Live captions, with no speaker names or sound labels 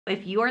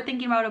If you are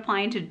thinking about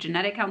applying to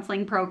genetic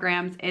counseling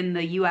programs in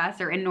the US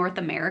or in North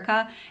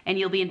America and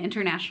you'll be an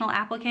international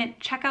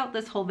applicant, check out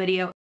this whole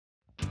video.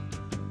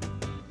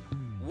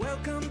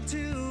 Welcome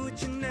to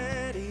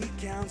Genetic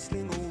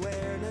Counseling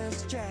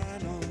Awareness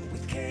Channel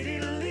with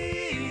Katie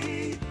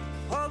Lee.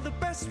 All the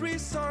best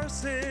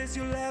resources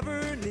you'll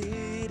ever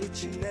need at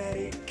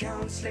Genetic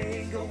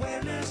Counseling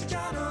Awareness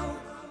Channel.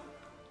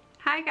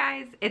 Hi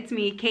guys, it's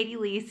me, Katie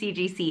Lee,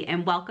 CGC,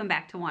 and welcome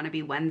back to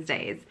Wannabe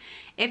Wednesdays.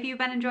 If you've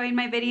been enjoying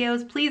my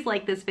videos, please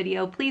like this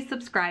video, please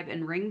subscribe,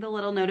 and ring the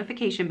little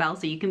notification bell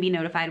so you can be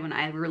notified when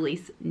I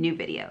release new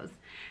videos.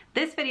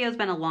 This video has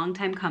been a long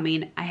time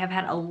coming. I have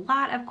had a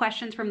lot of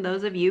questions from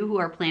those of you who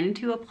are planning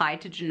to apply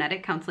to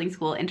genetic counseling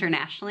school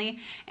internationally,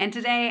 and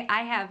today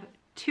I have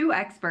two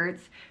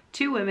experts,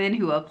 two women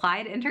who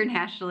applied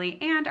internationally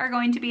and are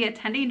going to be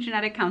attending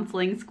genetic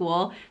counseling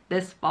school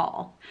this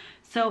fall.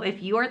 So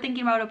if you're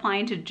thinking about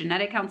applying to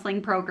genetic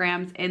counseling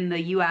programs in the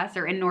US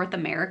or in North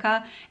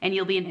America and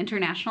you'll be an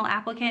international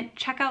applicant,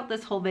 check out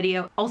this whole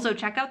video. Also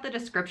check out the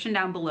description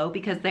down below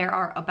because there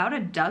are about a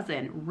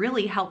dozen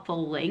really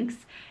helpful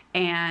links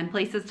and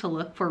places to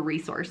look for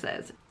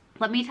resources.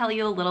 Let me tell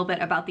you a little bit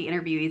about the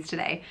interviewees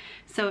today.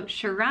 So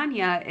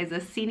Sharanya is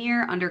a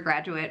senior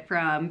undergraduate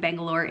from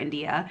Bangalore,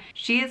 India.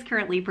 She is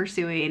currently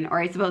pursuing, or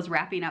I suppose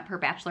wrapping up her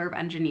Bachelor of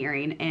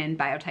Engineering in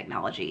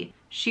Biotechnology.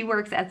 She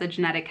works as a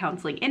genetic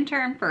counseling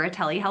intern for a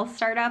telehealth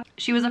startup.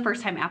 She was a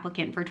first-time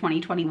applicant for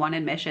 2021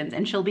 admissions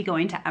and she'll be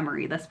going to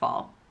Emory this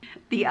fall.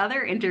 The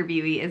other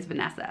interviewee is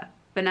Vanessa.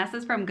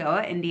 Vanessa's from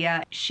Goa,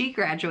 India. She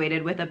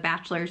graduated with a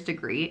bachelor's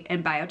degree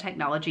in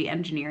biotechnology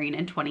engineering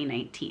in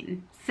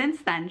 2019.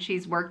 Since then,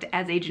 she's worked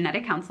as a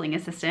genetic counseling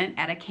assistant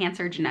at a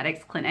cancer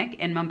genetics clinic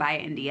in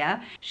Mumbai,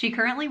 India. She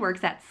currently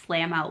works at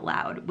Slam Out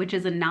Loud, which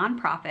is a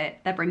nonprofit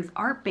that brings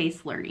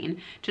art-based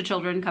learning to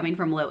children coming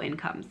from low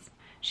incomes.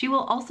 She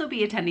will also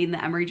be attending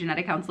the Emory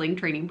Genetic Counseling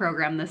Training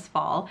Program this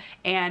fall,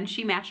 and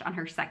she matched on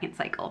her second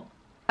cycle.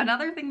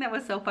 Another thing that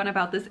was so fun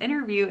about this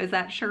interview is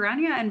that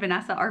Sharanya and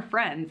Vanessa are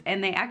friends,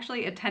 and they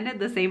actually attended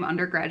the same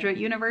undergraduate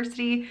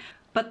university,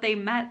 but they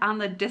met on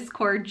the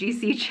Discord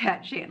GC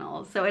chat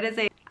channel. So it is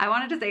I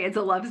wanted to say it's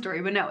a love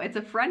story, but no, it's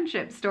a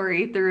friendship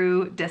story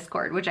through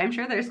Discord, which I'm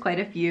sure there's quite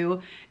a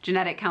few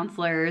genetic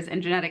counselors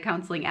and genetic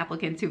counseling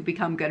applicants who've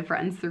become good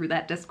friends through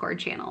that Discord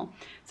channel.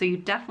 So you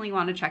definitely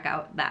want to check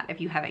out that if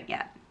you haven't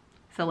yet.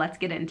 So let's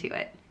get into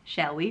it,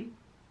 shall we?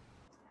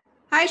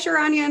 Hi,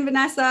 Sharanya and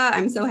Vanessa.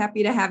 I'm so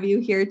happy to have you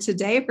here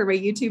today for my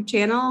YouTube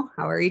channel.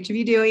 How are each of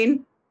you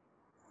doing?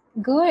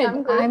 Good.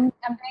 I'm good. I'm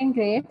doing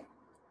great.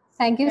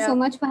 Thank you so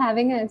much for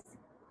having us.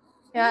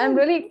 Yeah, I'm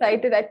really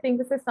excited. I think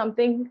this is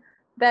something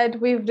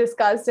that we've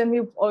discussed and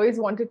we've always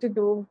wanted to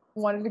do,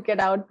 wanted to get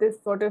out this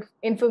sort of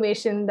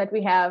information that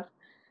we have.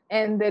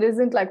 And there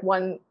isn't like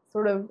one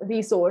sort of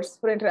resource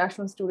for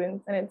international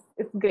students. And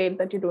it's great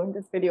that you're doing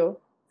this video.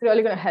 It's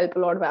really going to help a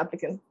lot of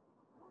applicants.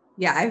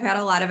 Yeah, I've had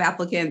a lot of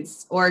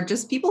applicants or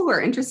just people who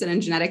are interested in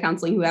genetic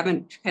counseling who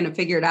haven't kind of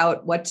figured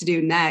out what to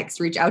do next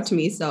reach out to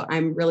me. So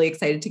I'm really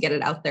excited to get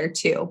it out there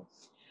too.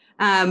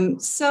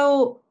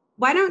 So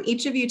why don't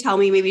each of you tell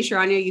me, maybe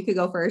Sharanya, you could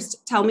go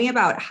first. Tell me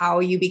about how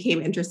you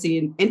became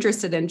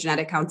interested in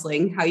genetic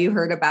counseling, how you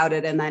heard about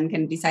it, and then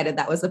kind of decided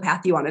that was the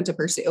path you wanted to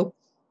pursue.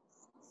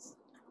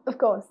 Of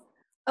course.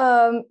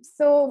 I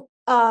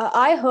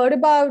heard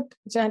about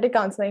genetic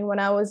counseling when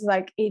I was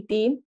like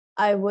 18.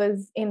 I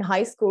was in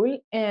high school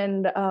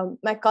and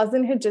my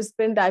cousin had just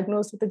been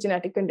diagnosed with a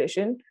genetic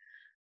condition.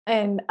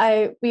 And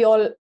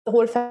the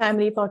whole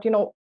family thought,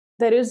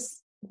 there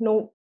is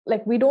no,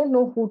 like, we don't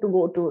know who to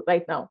go to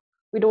right now.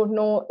 We don't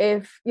know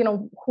if,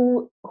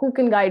 who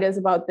can guide us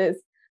about this.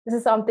 This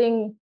is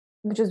something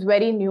which is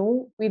very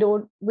new. We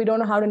don't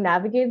know how to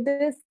navigate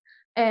this,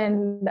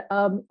 and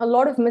a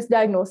lot of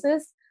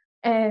misdiagnosis.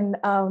 And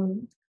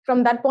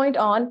from that point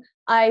on,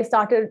 I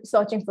started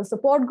searching for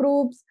support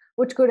groups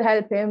which could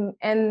help him.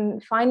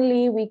 And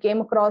finally, we came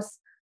across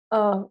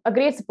a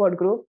great support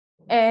group.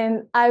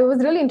 And I was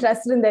really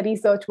interested in their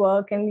research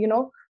work. And,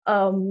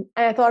 and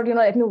I thought,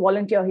 let me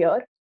volunteer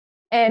here.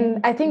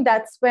 And I think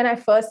that's when I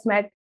first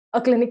met a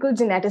clinical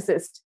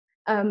geneticist,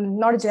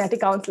 not a genetic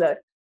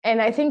counselor.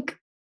 And I think,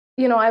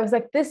 I was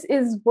like, this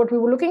is what we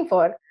were looking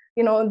for,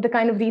 the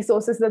kind of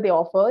resources that they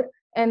offer.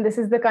 And this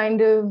is the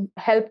kind of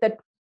help that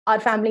our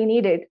family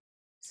needed.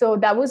 So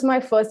that was my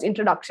first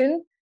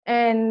introduction.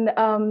 And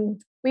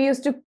we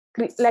used to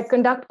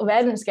conduct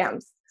awareness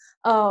camps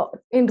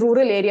in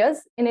rural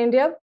areas in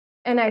India.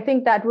 And I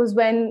think that was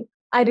when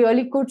I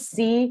really could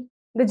see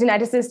the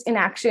geneticist in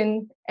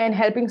action and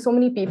helping so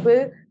many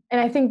people. And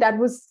I think that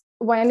was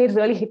when it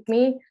really hit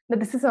me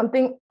that this is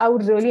something I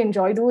would really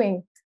enjoy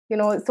doing.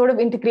 It sort of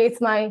integrates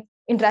my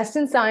interest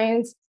in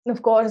science and,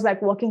 of course,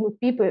 like working with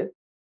people.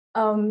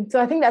 So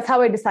I think that's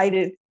how I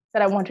decided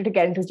that I wanted to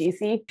get into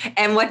GC.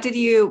 And what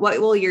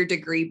will your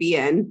degree be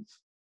in?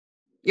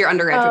 Your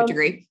undergraduate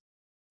degree?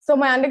 So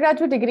my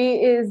undergraduate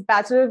degree is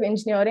Bachelor of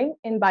Engineering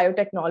in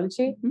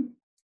Biotechnology,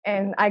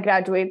 and I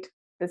graduate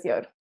this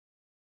year.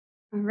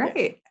 All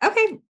right.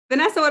 Okay.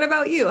 Vanessa, what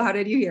about you? How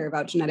did you hear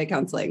about genetic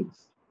counseling?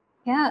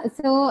 Yeah,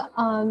 so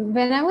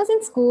when I was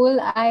in school,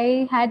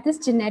 I had this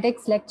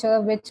genetics lecture,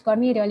 which got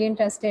me really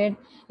interested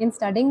in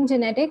studying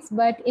genetics.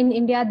 But in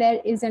India,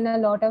 there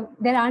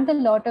aren't a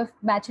lot of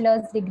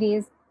bachelor's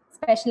degrees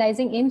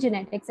specializing in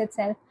genetics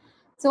itself.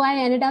 So I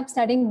ended up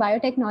studying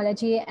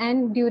biotechnology,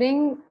 and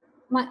during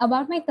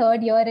about my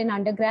third year in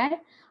undergrad,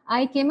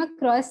 I came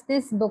across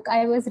this book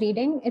I was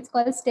reading. It's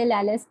called Still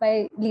Alice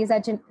by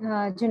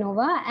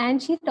Genova,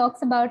 and she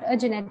talks about a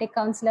genetic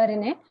counselor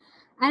in it.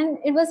 And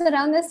it was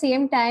around the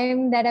same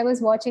time that I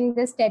was watching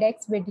this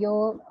TEDx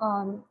video,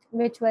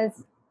 which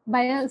was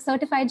by a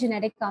certified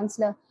genetic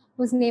counselor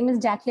whose name is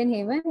Jacqueline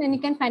Haven, and you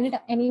can find it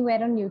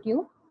anywhere on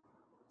YouTube.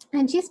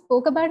 And she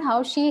spoke about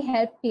how she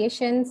helped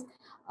patients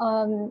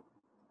um,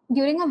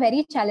 during a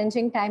very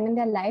challenging time in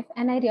their life.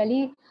 And I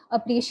really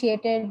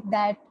appreciated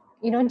that,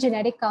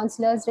 genetic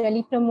counselors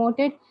really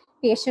promoted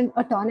patient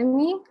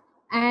autonomy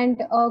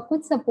and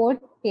could support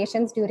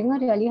patients during a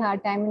really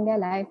hard time in their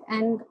life.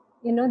 And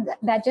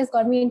that just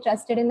got me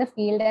interested in the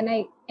field, and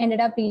I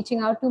ended up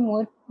reaching out to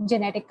more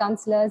genetic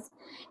counselors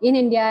in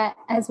India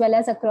as well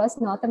as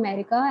across North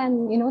America,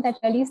 and that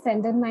really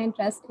strengthened my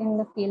interest in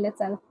the field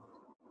itself.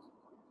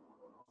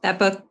 That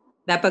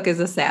book is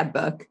a sad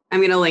book.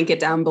 I'm going to link it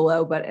down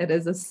below, but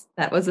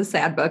that was a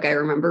sad book. I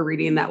remember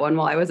reading that one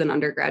while I was an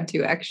undergrad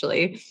too,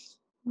 actually.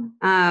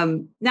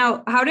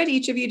 Now, how did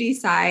each of you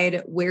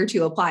decide where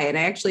to apply? And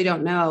I actually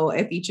don't know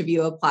if each of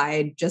you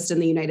applied just in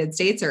the United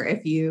States or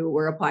if you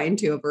were applying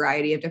to a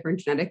variety of different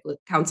genetic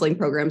counseling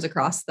programs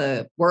across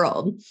the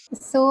world.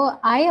 So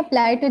I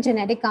applied to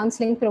genetic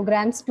counseling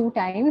programs 2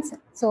 times.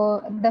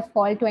 So the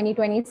fall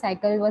 2020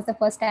 cycle was the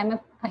first time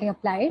I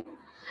applied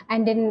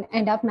and didn't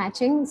end up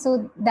matching.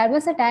 So that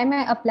was the time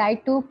I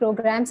applied to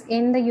programs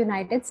in the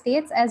United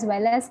States as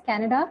well as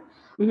Canada.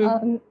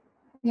 Mm-hmm.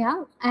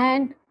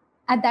 And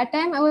at that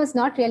time, I was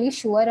not really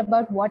sure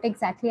about what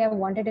exactly I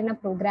wanted in a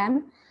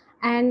program.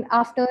 And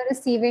after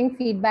receiving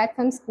feedback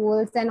from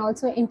schools and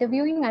also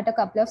interviewing at a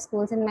couple of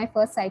schools in my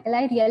first cycle,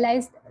 I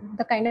realized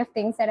the kind of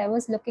things that I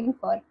was looking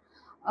for.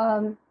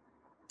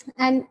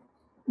 And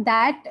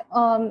that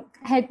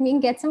helped me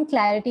get some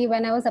clarity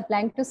when I was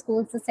applying to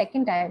schools the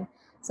second time.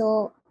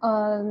 So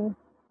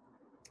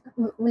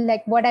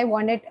like what I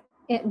wanted,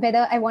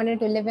 whether I wanted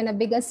to live in a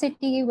bigger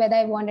city, whether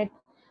I wanted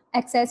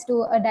access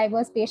to a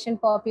diverse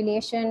patient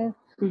population,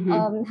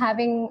 mm-hmm.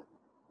 Having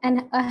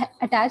an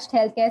attached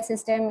healthcare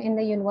system in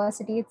the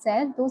university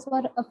itself. Those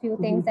were a few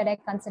mm-hmm. things that I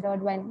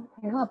considered when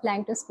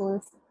applying to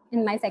schools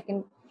in my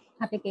second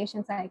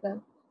application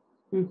cycle.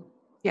 Mm-hmm.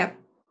 Yep.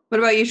 What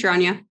about you,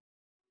 Sharanya?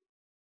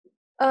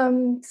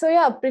 So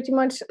yeah, pretty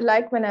much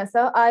like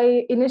Vanessa,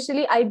 I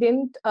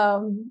didn't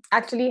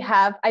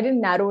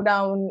narrow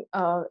down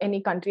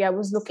any country. I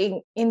was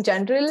looking in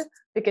general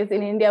because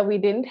in India, we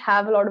didn't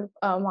have a lot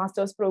of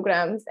master's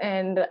programs.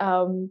 And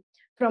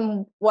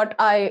from what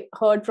I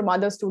heard from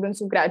other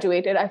students who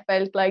graduated, I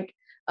felt like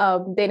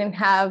they didn't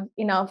have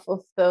enough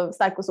of the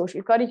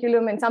psychosocial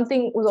curriculum and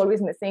something was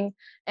always missing.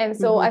 And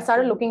so mm-hmm. I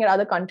started looking at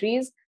other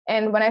countries.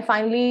 And when I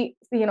finally,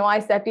 I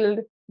settled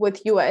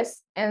with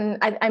US and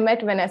I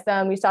met Vanessa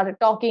and we started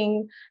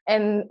talking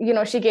and,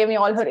 she gave me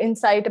all her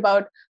insight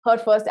about her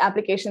first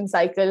application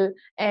cycle.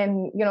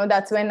 And,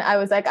 that's when I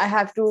was like, I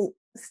have to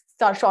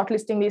start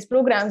shortlisting these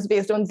programs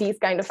based on these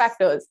kind of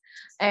factors.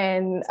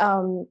 And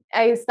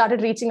I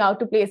started reaching out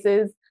to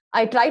places.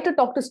 I tried to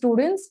talk to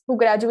students who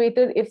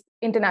graduated, if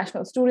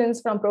international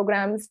students from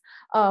programs,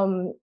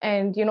 or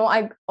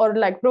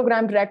like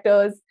program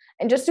directors,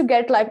 and just to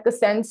get like the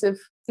sense of,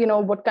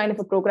 what kind of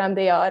a program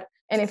they are.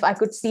 And if I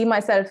could see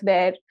myself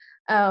there,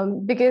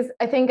 because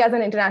I think as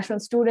an international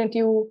student,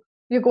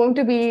 you're going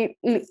to be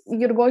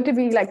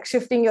like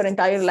shifting your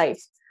entire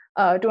life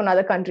to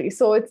another country.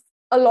 So it's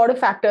a lot of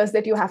factors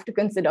that you have to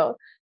consider.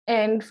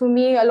 And for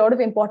me, a lot of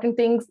important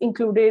things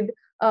included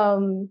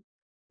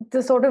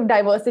the sort of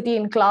diversity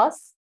in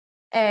class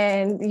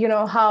and,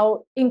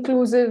 how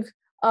inclusive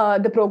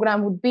the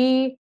program would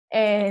be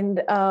and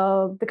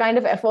the kind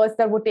of efforts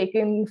that were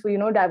taken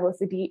for,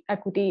 diversity,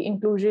 equity,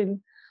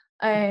 inclusion,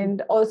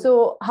 and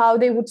also how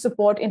they would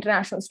support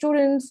international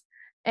students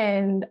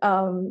and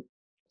the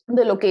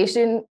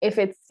location, if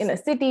it's in a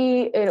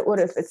city or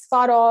if it's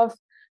far off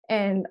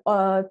and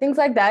things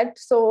like that.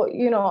 So,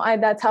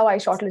 that's how I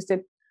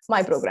shortlisted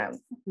my program.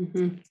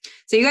 Mm-hmm.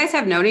 So you guys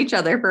have known each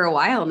other for a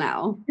while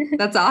now.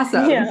 That's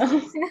awesome.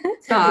 Yeah.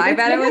 I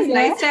bet it was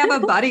nice to have a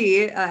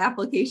buddy,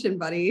 application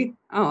buddy.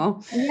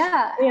 Oh.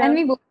 Yeah. And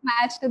we both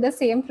matched to the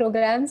same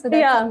program. So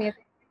that's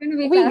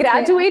amazing. We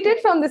graduated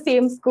from the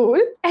same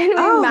school and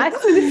we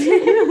matched to the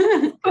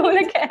same school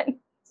again.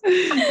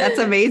 That's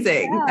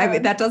amazing. Yeah. I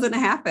mean, that doesn't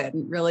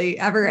happen really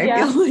ever, I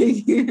feel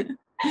like.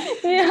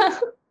 Yeah.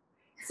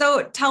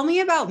 So tell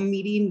me about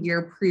meeting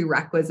your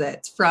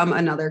prerequisites from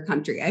another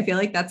country. I feel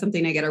like that's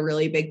something I get a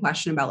really big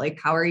question about, like,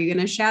 how are you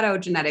going to shadow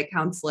genetic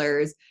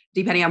counselors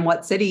depending on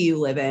what city you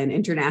live in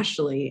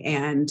internationally?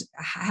 And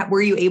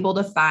were you able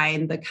to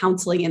find the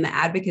counseling and the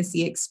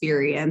advocacy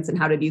experience? And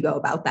how did you go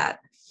about that?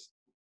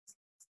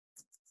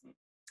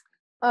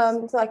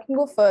 So I can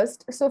go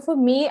first. So for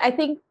me, I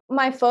think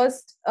my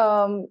first,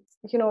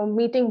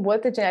 meeting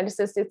with the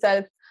geneticist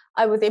itself,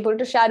 I was able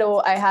to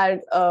shadow. I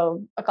had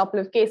a couple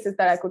of cases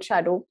that I could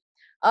shadow.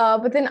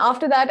 But then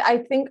after that, I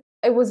think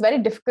it was very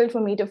difficult for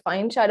me to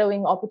find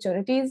shadowing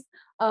opportunities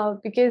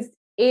because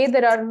A,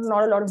 there are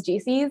not a lot of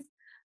JCs,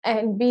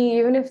 and B,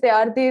 even if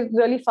they're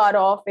really far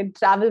off and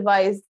travel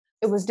wise,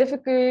 it was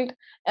difficult,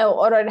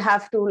 or I'd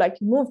have to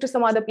like move to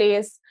some other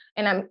place,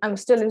 and I'm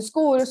still in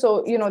school,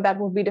 so that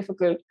would be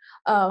difficult.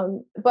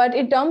 But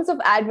in terms of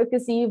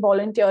advocacy,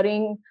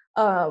 volunteering,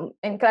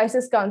 and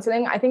crisis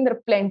counseling, I think there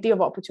are plenty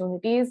of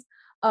opportunities.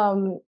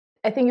 Um,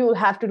 I think you will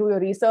have to do your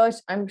research.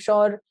 I'm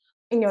sure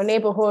in your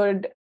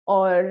neighborhood,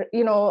 or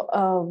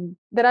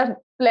there are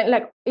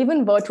like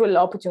even virtual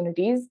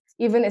opportunities,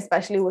 even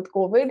especially with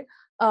COVID.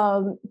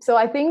 So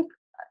I think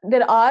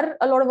there are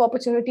a lot of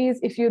opportunities.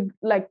 If you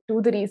like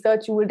do the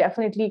research, you will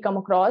definitely come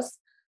across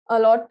a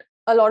lot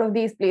of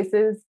these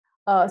places,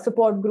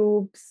 support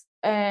groups,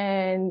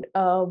 and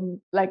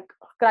like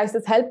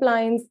crisis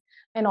helplines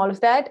and all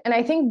of that. And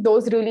I think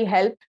those really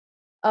help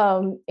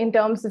in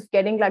terms of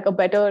getting like a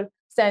better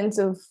sense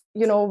of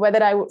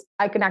whether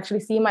I can actually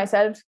see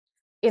myself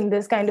in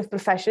this kind of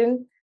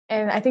profession.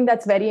 And I think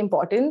that's very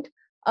important.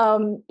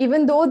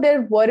 Even though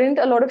there weren't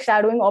a lot of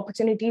shadowing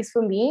opportunities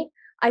for me,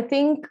 I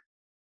think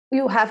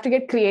you have to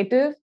get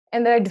creative,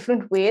 and there are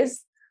different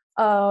ways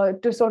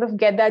to sort of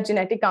get that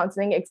genetic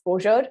counseling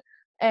exposure.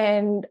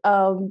 And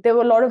there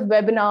were a lot of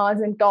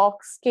webinars and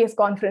talks, case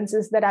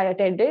conferences that I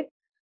attended.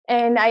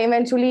 And I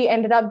eventually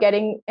ended up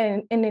getting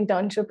an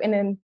internship in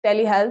a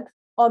telehealth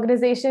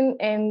organization.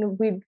 And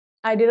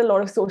I did a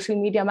lot of social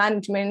media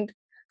management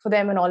for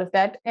them and all of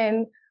that.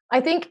 And I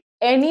think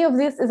any of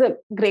this is a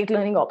great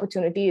learning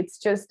opportunity. It's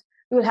just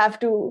you'll have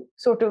to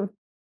sort of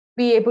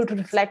be able to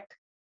reflect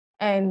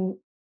and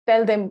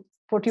tell them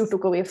what you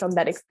took away from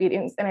that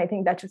experience. And I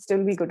think that should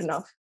still be good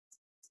enough.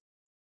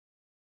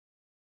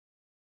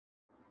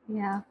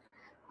 Yeah.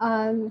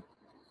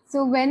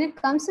 So when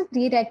it comes to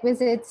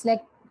prerequisites,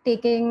 like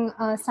taking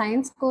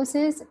science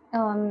courses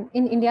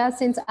in India,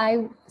 since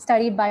I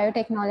studied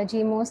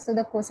biotechnology, most of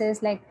the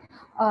courses like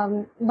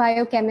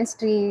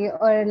biochemistry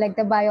or like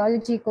the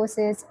biology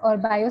courses or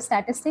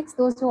biostatistics,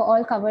 those were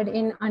all covered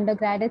in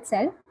undergrad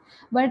itself.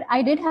 But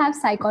I did have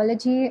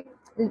psychology,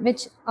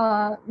 which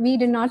we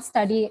did not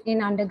study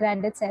in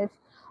undergrad itself.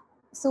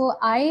 So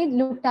I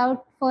looked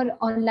out for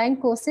online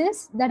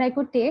courses that I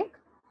could take,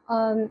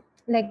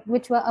 like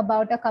which were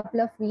about a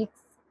couple of weeks,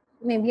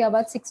 maybe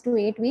about 6 to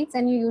 8 weeks,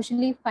 and you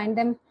usually find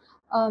them.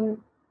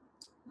 Um,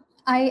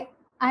 I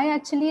I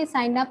actually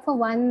signed up for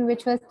one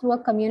which was through a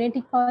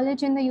community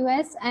college in the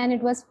US, and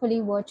it was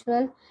fully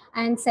virtual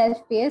and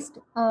self-paced.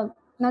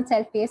 Not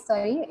self-paced,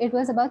 sorry. It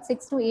was about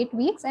 6 to 8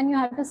 weeks, and you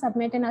have to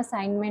submit an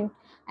assignment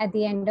at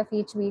the end of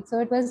each week. So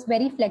it was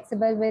very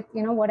flexible with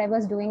what I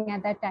was doing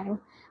at that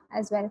time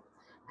as well.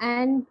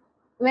 And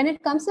when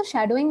it comes to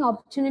shadowing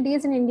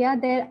opportunities in India,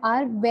 there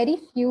are very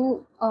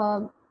few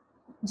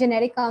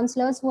genetic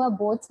counselors who are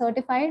board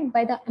certified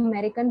by the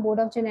American Board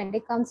of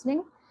Genetic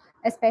Counseling,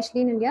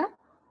 especially in India.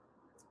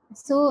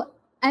 So,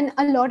 and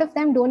a lot of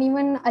them don't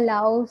even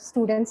allow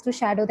students to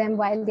shadow them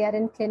while they are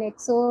in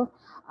clinic. So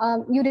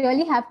you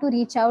really have to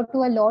reach out to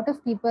a lot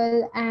of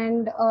people.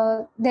 And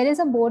there is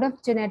a board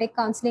of genetic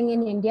counseling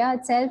in India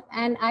itself.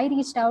 And I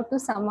reached out to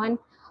someone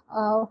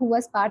who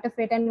was part of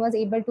it and was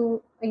able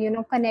to,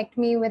 connect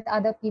me with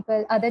other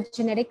people, other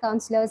genetic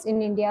counselors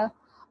in India,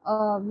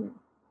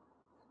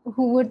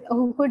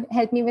 who could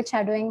help me with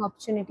shadowing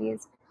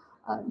opportunities.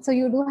 So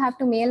you do have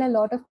to mail a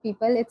lot of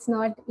people. It's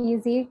not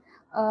easy.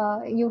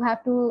 You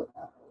have to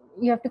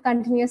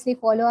continuously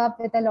follow up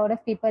with a lot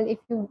of people if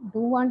you do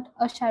want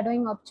a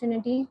shadowing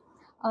opportunity.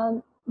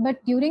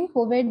 But during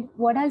COVID,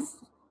 what has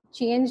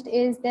changed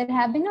is there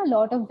have been a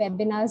lot of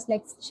webinars,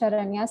 like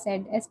Sharanya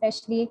said,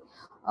 especially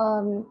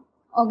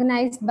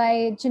organized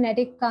by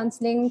genetic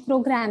counseling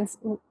programs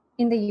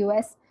in the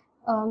US.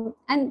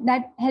 And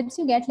that helps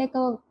you get like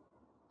a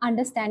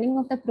understanding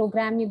of the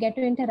program. You get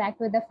to interact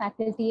with the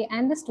faculty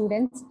and the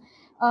students.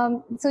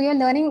 So you're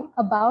learning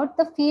about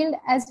the field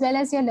as well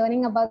as you're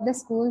learning about the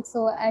school.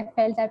 So I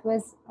felt that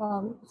was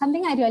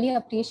something I really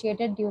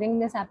appreciated during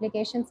this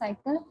application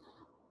cycle.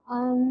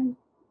 And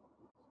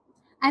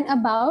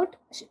about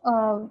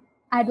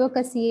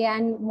advocacy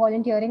and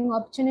volunteering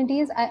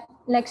opportunities,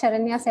 like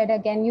Sharanya said,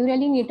 again, you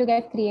really need to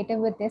get creative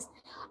with this.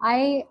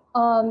 I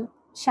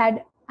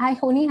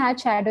only had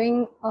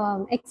shadowing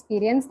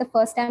experience the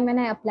first time when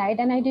I applied,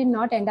 and I did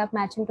not end up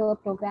matching to a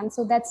program.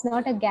 So that's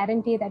not a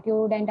guarantee that you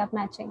would end up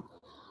matching.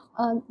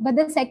 But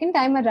the second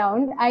time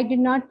around, I did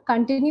not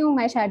continue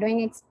my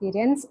shadowing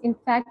experience. In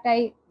fact,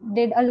 I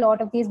did a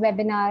lot of these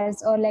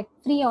webinars or like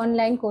free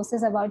online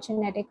courses about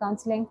genetic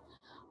counseling.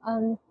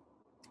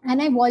 And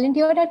I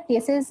volunteered at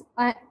places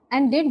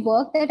and did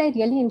work that I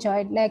really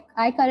enjoyed. Like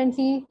I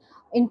currently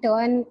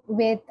intern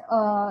with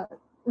a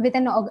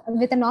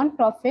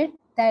non-profit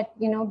that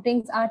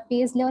brings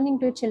art-based learning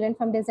to children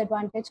from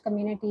disadvantaged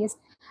communities.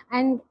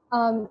 And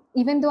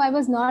even though I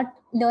was not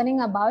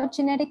learning about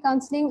genetic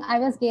counseling, I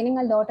was gaining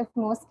a lot of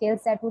more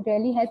skills that would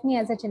really help me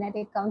as a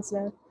genetic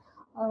counselor.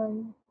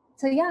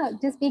 So yeah,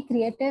 just be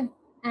creative,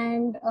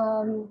 and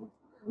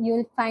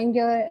you'll find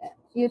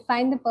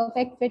the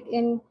perfect fit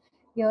in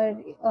your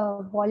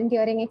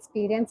volunteering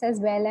experience as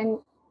well. And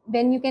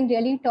when you can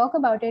really talk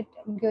about it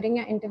during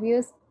your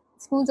interviews,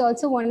 schools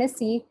also want to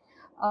see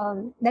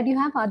that you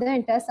have other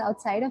interests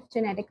outside of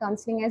genetic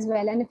counseling as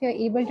well. And if you're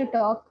able to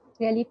talk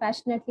really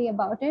passionately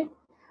about it,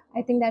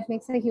 I think that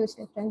makes a huge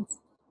difference.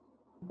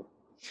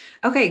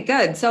 Okay,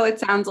 good. So it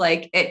sounds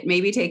like it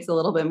maybe takes a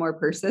little bit more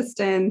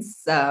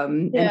persistence,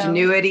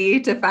 ingenuity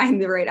to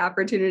find the right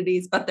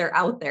opportunities, but they're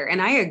out there.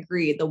 And I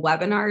agree. The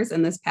webinars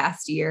in this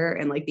past year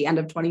and like the end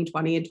of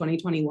 2020 and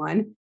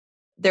 2021,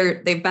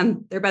 there've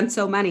been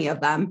so many of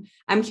them.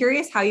 I'm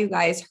curious how you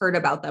guys heard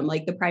about them.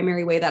 Like the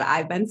primary way that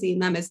I've been seeing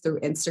them is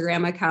through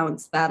Instagram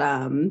accounts that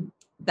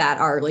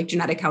are like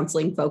genetic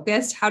counseling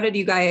focused. What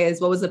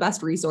was the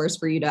best resource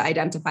for you to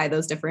identify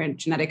those different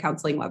genetic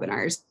counseling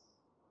webinars?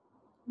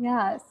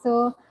 Yeah,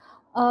 so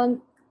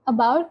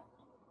about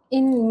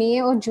in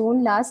May or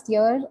June last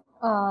year,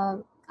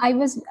 I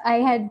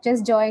had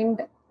just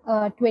joined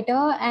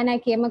Twitter, and I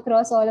came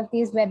across all of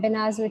these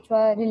webinars which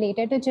were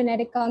related to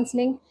genetic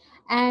counseling.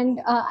 And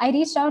I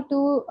reached out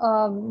to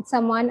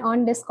someone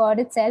on Discord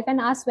itself and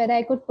asked whether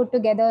I could put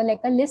together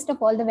like a list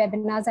of all the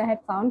webinars I had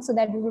found, so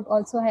that it would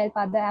also help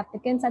other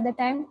applicants at the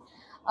time.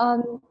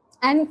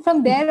 And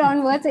from there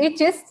onwards, it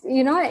just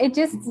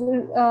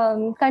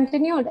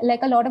continued.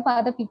 Like a lot of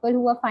other people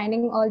who were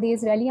finding all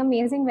these really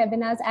amazing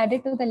webinars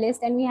added to the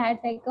list, and we had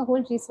like a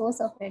whole resource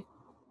of it.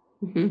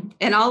 Mm-hmm.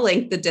 And I'll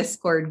link the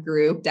Discord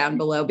group down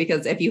below,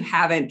 because if you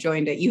haven't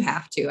joined it, you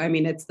have to. I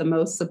mean, it's the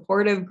most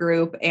supportive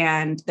group,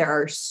 and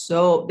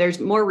there's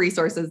more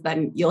resources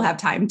than you'll have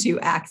time to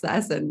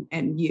access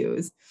and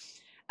use.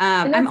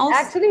 And it's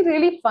actually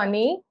really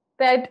funny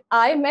that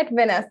I met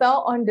Vanessa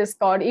on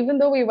Discord, even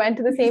though we went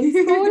to the same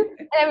school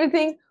and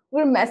everything.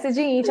 We're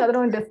messaging each other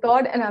on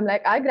Discord, and I'm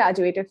like, I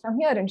graduated from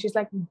here, and she's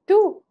like, me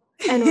too.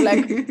 And we're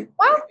like,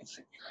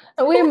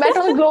 wow, we met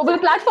on a global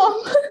platform.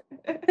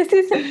 This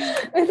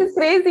is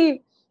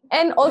crazy.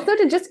 And also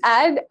to just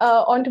add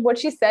on to what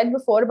she said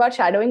before about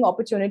shadowing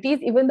opportunities,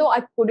 even though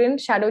I couldn't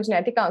shadow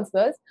genetic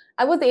counselors,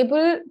 I was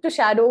able to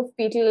shadow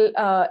fetal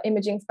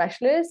imaging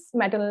specialists,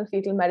 maternal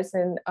fetal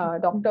medicine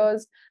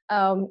doctors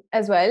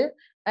as well,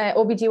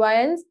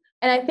 OBGYNs.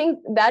 And I think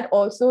that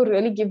also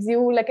really gives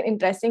you like an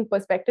interesting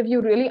perspective.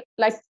 You really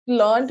like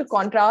learn to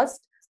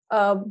contrast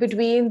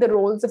between the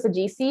roles of a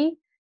GC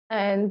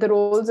and the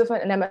roles of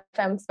an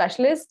MFM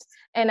specialist.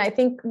 And I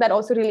think that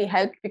also really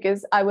helped,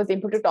 because I was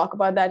able to talk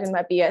about that in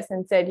my PS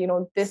and said,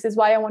 this is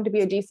why I want to be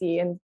a GC.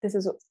 And this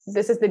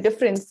is the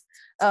difference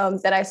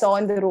that I saw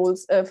in the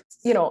roles of,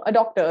 a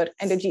doctor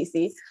and a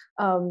GC.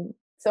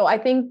 So I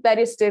think that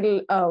is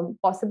still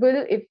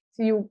possible if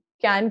you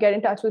can get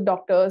in touch with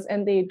doctors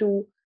and they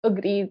do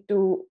agree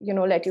to,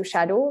 let you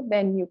shadow,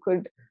 then you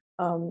could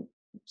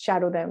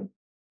shadow them.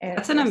 And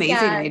that's an amazing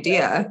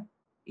idea.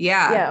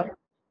 Yeah.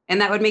 And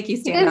that would make you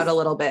stand out a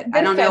little bit.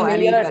 I don't know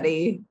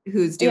anybody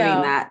who's doing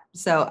that.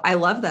 So I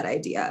love that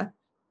idea.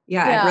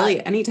 Yeah.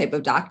 Really, any type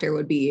of doctor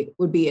would be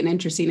an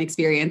interesting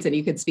experience. And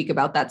you could speak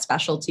about that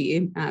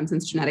specialty,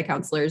 since genetic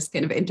counselors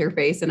kind of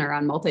interface and are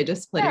on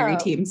multidisciplinary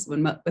teams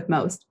with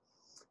most.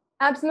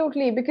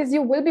 Absolutely, because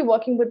you will be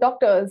working with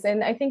doctors.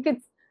 And I think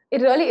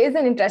it really is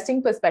an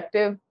interesting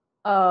perspective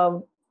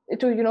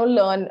to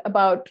learn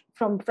about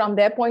from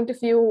their point of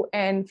view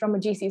and from a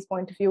GC's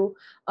point of view.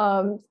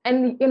 And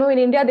in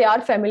India, they are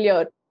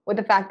familiar with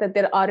the fact that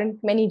there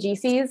aren't many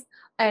GCs,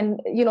 and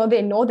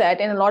they know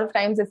that. And a lot of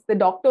times it's the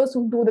doctors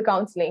who do the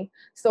counseling.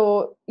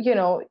 So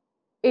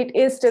it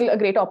is still a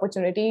great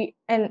opportunity.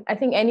 And I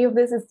think any of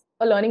this is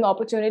a learning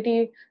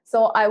opportunity.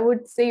 So I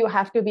would say you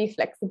have to be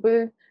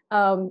flexible.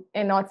 And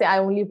not say I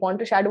only want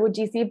to shadow a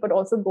GC, but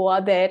also go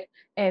out there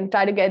and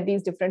try to get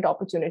these different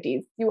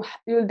opportunities.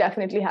 You'll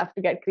definitely have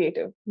to get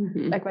creative,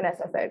 like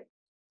Vanessa said.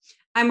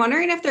 I'm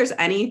wondering if there's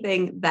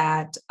anything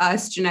that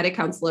us genetic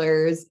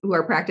counselors who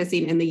are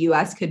practicing in the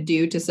US could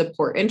do to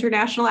support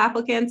international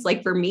applicants.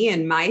 Like for me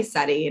in my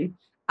setting,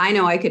 I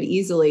know I could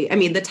easily,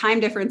 the time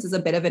difference is a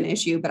bit of an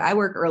issue, but I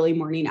work early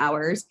morning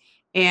hours.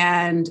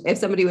 And if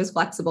somebody was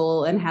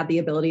flexible and had the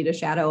ability to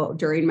shadow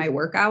during my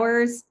work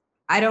hours,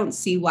 I don't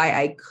see why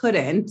I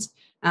couldn't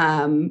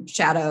have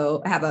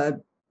a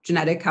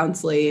genetic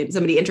counseling,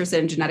 somebody interested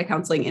in genetic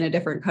counseling in a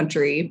different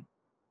country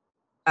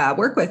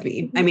work with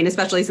me.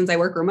 Especially since I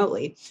work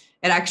remotely,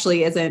 it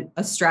actually isn't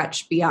a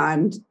stretch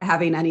beyond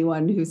having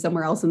anyone who's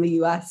somewhere else in the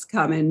US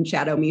come and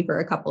shadow me for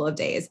a couple of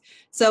days.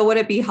 So would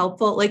it be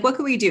helpful? Like, what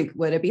could we do?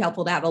 Would it be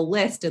helpful to have a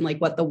list and like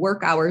what the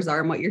work hours are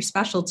and what your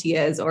specialty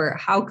is, or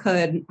how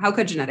could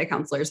genetic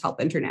counselors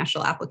help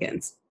international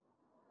applicants?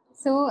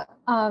 So,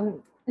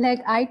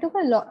 like I took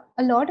a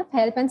lot of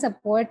help and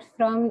support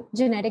from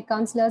genetic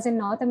counselors in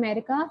North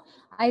America.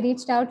 I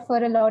reached out for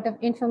a lot of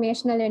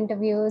informational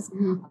interviews.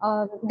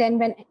 Then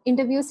when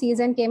interview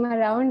season came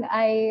around,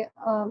 I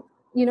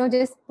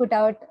just put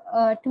out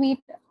a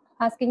tweet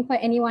asking for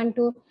anyone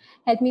to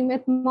help me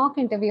with mock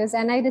interviews,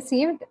 and I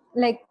received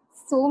like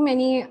so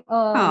many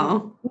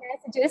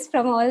messages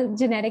from all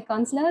genetic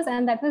counselors,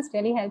 and that was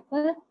really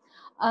helpful.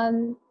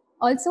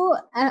 Also,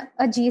 a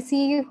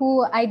GC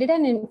who I did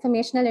an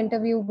informational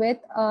interview with,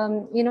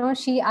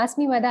 she asked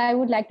me whether I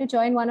would like to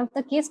join one of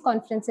the case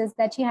conferences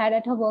that she had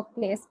at her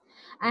workplace.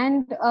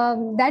 And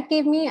that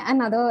gave me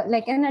an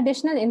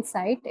additional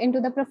insight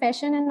into the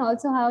profession, and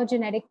also how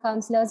genetic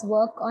counselors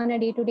work on a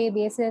day-to-day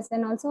basis.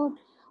 And also,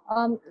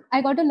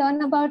 I got to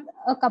learn about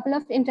a couple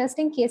of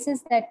interesting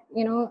cases that,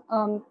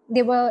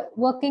 they were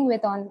working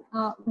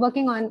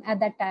on at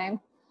that time.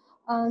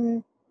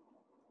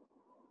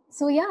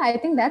 So yeah, I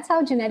think that's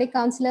how genetic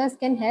counselors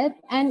can help.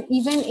 And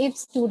even if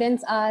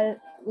students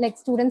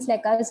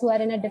like us who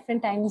are in a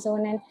different time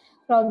zone and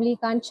probably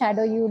can't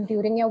shadow you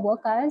during your work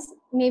hours,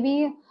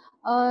 maybe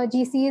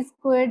GCs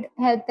could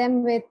help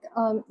them with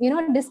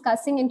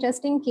discussing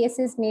interesting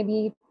cases,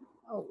 maybe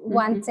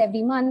once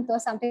every month or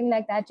something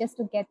like that, just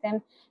to get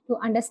them to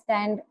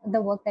understand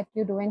the work that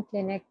you do in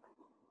clinic.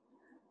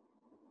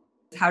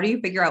 How do you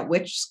figure out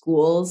which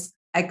schools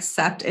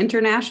accept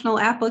international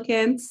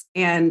applicants?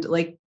 And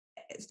like,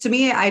 to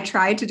me, I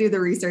tried to do the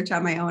research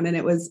on my own and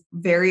it was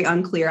very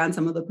unclear on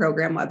some of the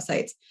program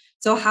websites.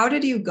 So how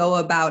did you go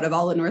about, of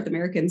all the North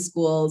American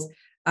schools,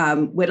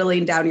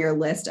 whittling down your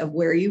list of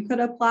where you could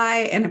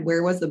apply and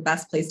where was the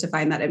best place to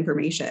find that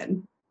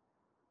information?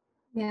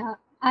 Yeah,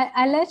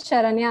 I'll let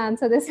Sharanya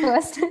answer this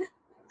first.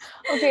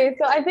 Okay,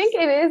 so I think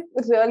it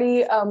is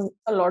really a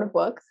lot of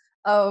work.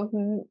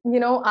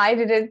 I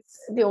did it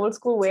the old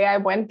school way. I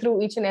went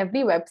through each and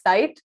every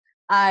website.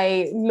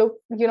 I look,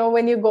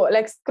 when you go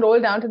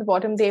scroll down to the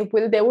bottom,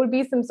 there will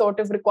be some sort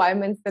of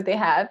requirements that they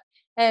have,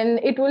 and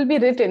it will be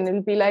written.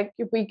 It'll be like,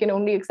 if we can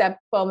only accept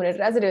permanent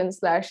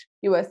residents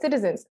 / US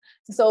citizens.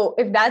 So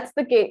if that's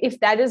the case, if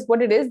that is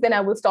what it is, then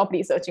I will stop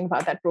researching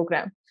about that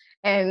program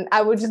and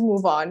I will just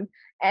move on.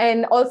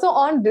 And also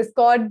on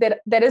Discord,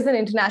 there is an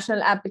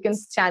international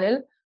applicants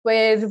channel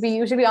where we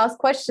usually ask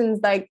questions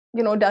like,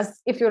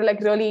 if you're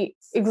really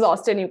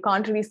exhausted and you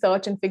can't really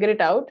search and figure it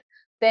out,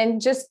 then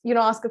just,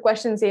 ask a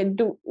question, say,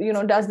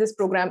 does this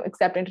program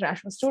accept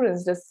international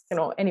students? Does,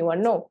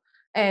 anyone know?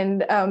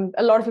 And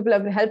a lot of people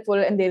have been helpful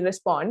and they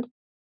respond.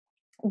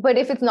 But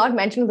if it's not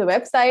mentioned on the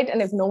website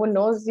and if no one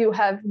knows, you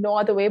have no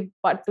other way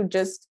but to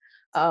just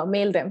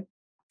mail them.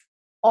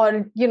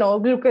 Or,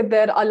 look at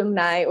their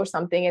alumni or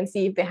something and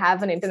see if they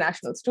have an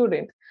international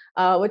student,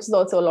 which is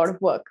also a lot of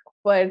work.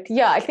 But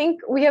yeah, I think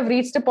we have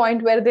reached a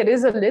point where there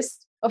is a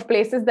list of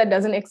places that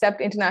doesn't accept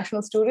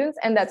international students,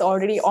 and that's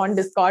already on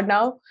Discord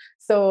now.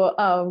 So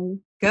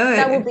good.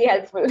 That would be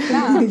helpful.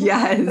 Yeah.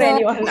 Yes. For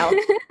anyone now.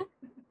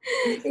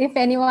 If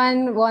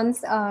anyone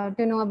wants to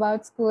know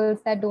about schools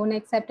that don't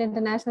accept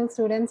international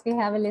students, we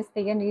have a list.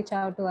 They can reach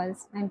out to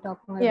us and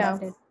talk more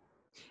about it.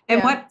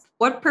 And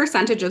what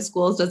percentage of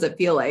schools does it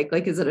feel like?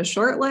 Like, is it a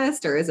short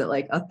list or is it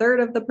like a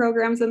third of the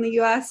programs in the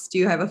US? Do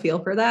you have a feel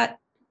for that?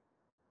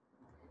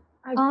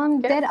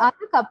 There are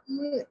a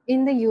couple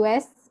in the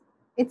US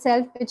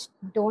itself which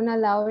don't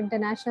allow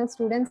international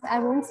students. I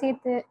won't say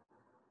that,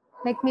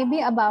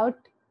 maybe about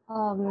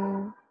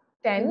 10?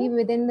 Maybe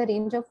within the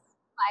range of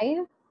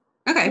 5.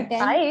 Okay. 10.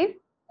 5?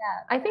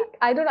 Yeah.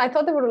 I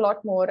thought there were a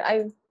lot more.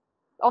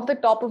 Off the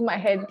top of my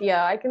head,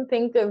 I can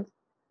think of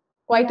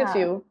quite a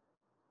few.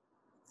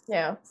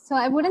 Yeah. So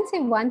I wouldn't say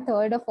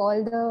 1/3 of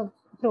all the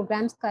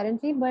programs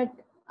currently, but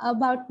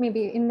about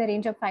maybe in the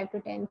range of 5 to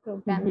 10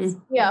 programs.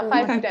 Yeah,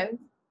 5 to 10.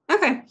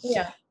 Okay.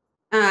 Yeah.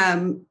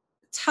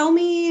 Tell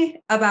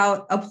me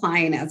about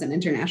applying as an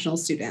international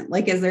student.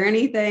 Like, is there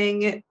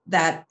anything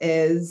that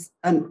is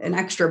an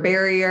extra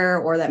barrier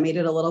or that made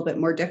it a little bit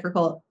more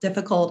difficult?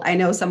 I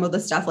know some of the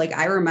stuff, like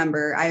I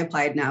remember I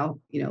applied now,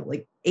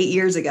 8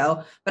 years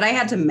ago, but I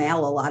had to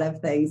mail a lot of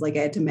things. Like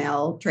I had to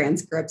mail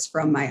transcripts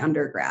from my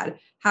undergrad.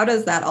 How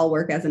does that all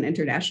work as an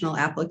international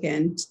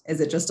applicant?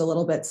 Is it just a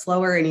little bit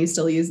slower and you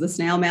still use the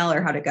snail mail,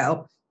 or how'd it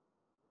go?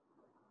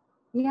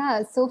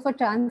 Yeah, so for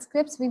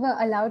transcripts, we were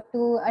allowed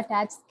to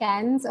attach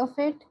scans of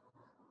it,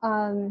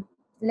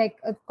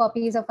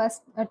 copies of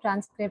a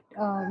transcript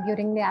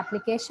during the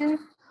application.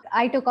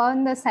 I took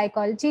on the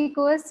psychology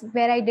course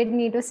where I did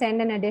need to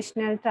send an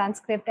additional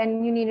transcript,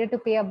 and you needed to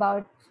pay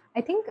about,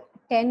 I think,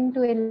 $10 to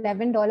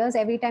 $11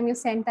 every time you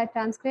sent that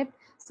transcript.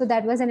 So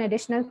that was an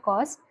additional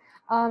cost.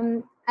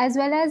 As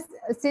well as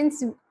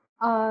since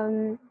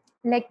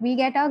we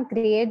get our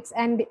grades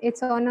and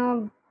it's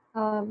on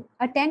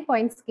a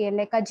 10-point scale,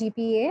 like a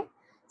GPA.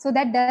 So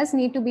that does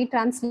need to be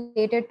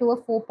translated to a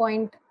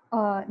 4-point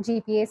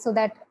GPA so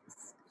that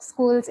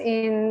schools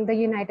in the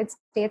United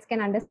States can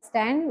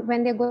understand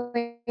when they're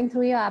going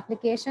through your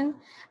application.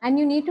 And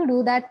you need to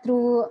do that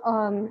through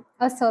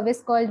a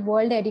service called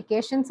World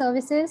Education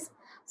Services.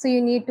 So you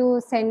need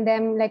to send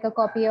them like a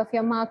copy of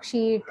your mark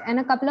sheet and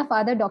a couple of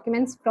other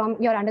documents from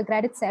your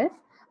undergrad itself.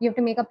 You have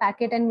to make a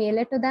packet and mail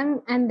it to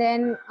them. And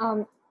then,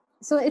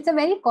 so it's a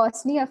very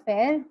costly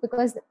affair,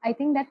 because I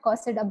think that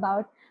costed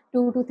about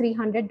 $200 to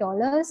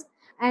 $300.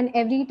 And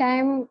every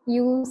time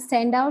you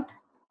send out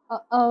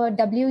a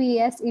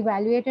WES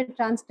evaluated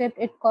transcript,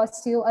 it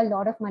costs you a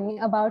lot of money,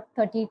 about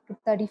 $30 to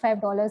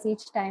 $35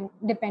 each time,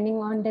 depending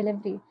on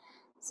delivery.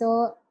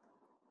 So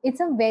it's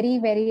a very,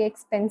 very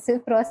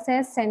expensive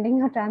process sending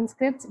your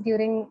transcripts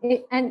during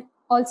it. And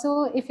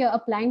also, if you're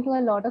applying to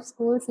a lot of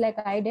schools like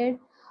I did,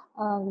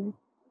 um,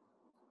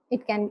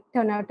 it can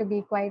turn out to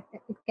be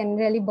it can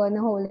really burn a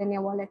hole in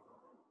your wallet.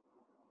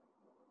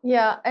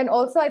 Yeah, and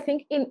also I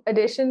think in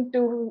addition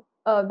to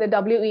the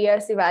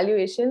WES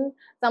evaluation,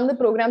 some of the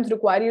programs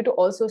require you to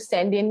also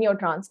send in your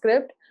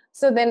transcript.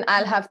 So then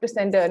I'll have to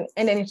send an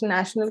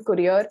international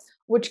courier,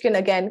 which can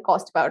again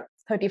cost about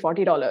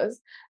 $30-40.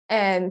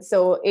 And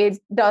so it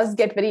does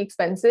get very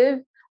expensive.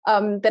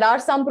 There are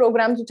some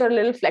programs which are a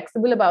little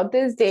flexible about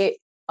this. They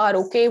are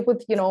okay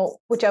with,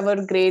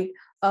 whichever grade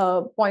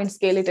point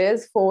scale it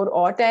is, 4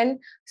 or 10.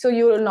 So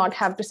you will not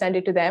have to send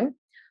it to them.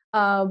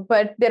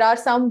 But there are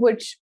some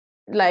which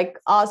like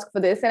ask for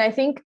this. And I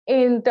think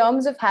in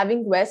terms of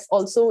having WES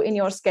also in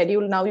your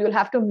schedule, now you'll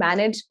have to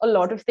manage a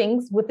lot of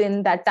things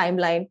within that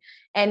timeline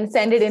and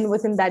send it in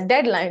within that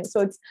deadline.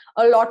 So it's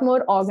a lot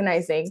more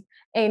organizing.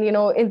 And,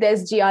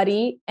 there's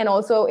GRE, and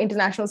also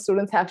international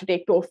students have to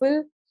take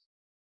TOEFL.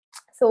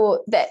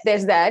 So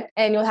there's that,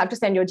 and you'll have to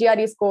send your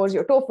GRE scores,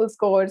 your TOEFL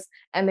scores,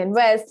 and then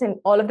WES, and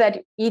all of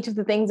that. Each of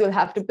the things you'll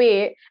have to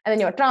pay, and then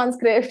your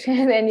transcript,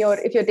 and then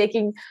if you're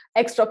taking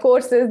extra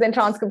courses, then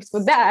transcripts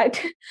for that.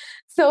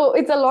 So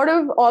it's a lot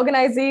of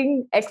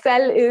organizing.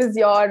 Excel is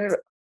your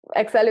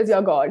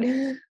god.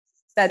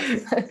 That's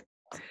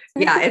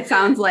Yeah, it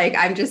sounds like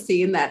I'm just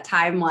seeing that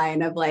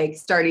timeline of like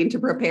starting to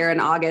prepare in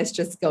August,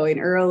 just going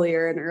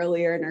earlier and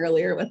earlier and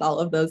earlier with all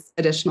of those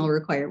additional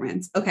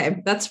requirements.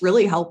 Okay, that's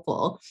really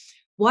helpful.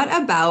 What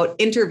about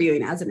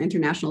interviewing as an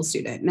international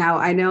student? Now,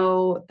 I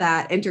know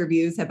that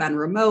interviews have been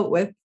remote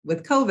with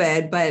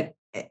COVID, but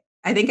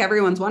I think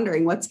everyone's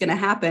wondering what's going to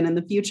happen in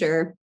the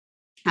future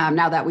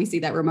now that we see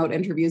that remote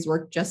interviews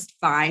work just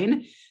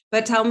fine.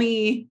 But tell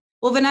me,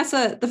 well,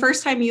 Vanessa, the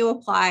first time you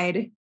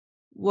applied,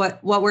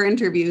 what were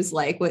interviews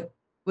like? What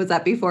was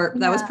that before?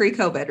 That was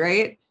pre-COVID,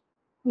 right?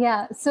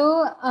 Yeah.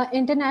 So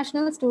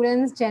international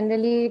students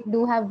generally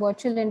do have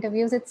virtual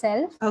interviews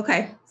itself.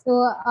 Okay.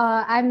 So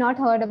I've not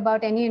heard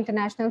about any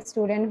international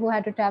student who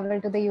had to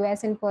travel to the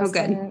US in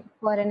person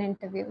for an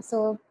interview.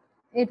 So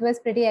it was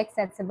pretty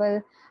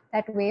accessible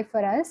that way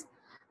for us.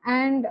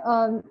 And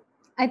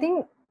I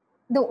think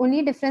the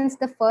only difference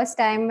the first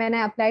time when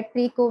I applied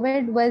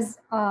pre-COVID was,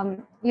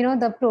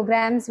 the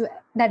programs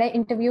that I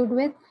interviewed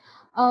with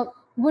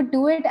would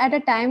do it at a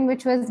time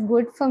which was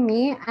good for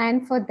me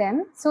and for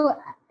them. So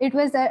it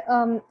was,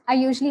 I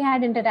usually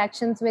had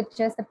interactions with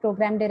just the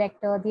program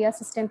director, the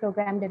assistant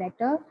program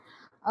director,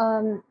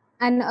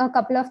 and a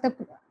couple of the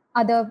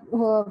other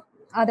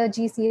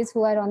GCs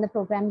who are on the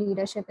program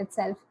leadership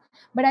itself.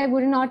 But I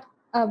would not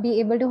be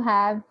able to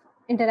have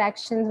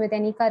interactions with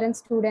any current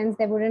students.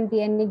 There wouldn't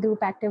be any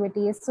group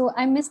activities. So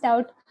I missed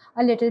out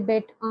a little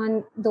bit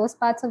on those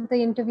parts of the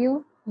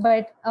interview.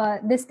 But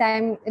this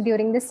time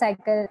during this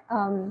cycle,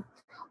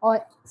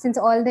 or since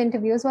all the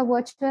interviews were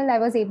virtual, I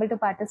was able to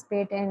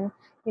participate in,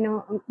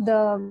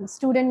 the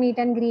student meet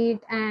and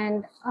greet,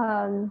 and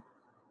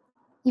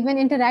even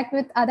interact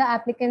with other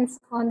applicants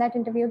on that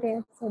interview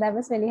day. So that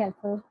was really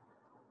helpful.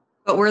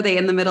 But were they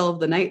in the middle of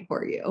the night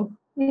for you?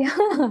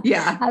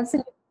 Yeah,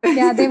 absolutely.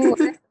 Yeah, they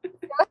were.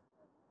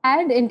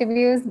 Had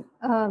interviews,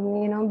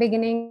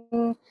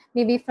 beginning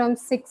maybe from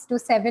 6 to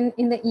 7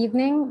 in the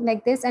evening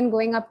like this, and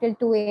going up till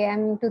 2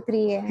 a.m. to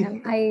 3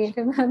 a.m. I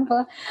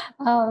remember,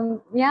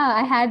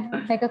 I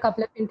had like a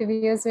couple of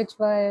interviews which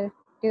were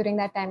during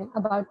that time,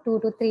 about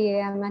 2 to 3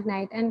 a.m. at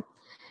night. And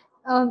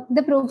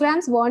the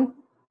programs want,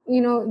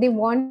 they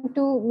want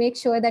to make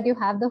sure that you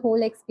have the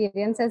whole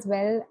experience as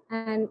well.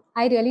 And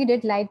I really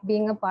did like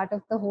being a part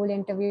of the whole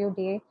interview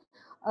day.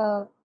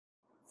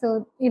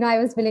 So, I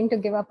was willing to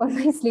give up on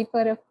my sleep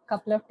for a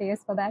couple of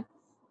days for that.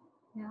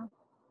 Yeah.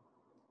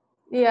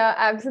 Yeah,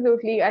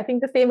 absolutely. I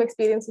think the same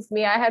experience with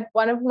me. I had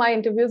one of my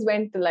interviews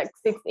went to like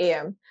 6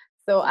 a.m.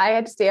 So I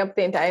had to stay up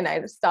the entire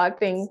night,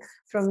 starting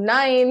from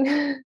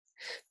 9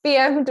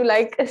 p.m. to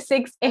like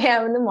 6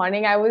 a.m. in the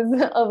morning. I was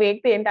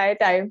awake the entire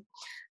time.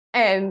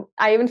 And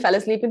I even fell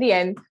asleep at the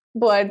end.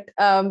 But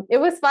it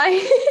was fine.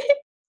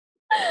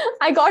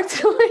 I got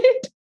through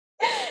it.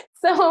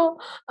 So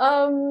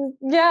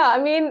I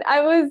mean, I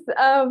was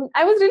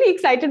really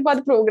excited about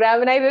the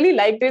program, and I really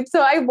liked it.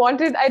 So I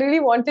really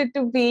wanted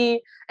to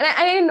be, and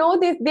I know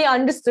they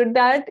understood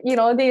that,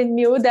 they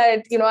knew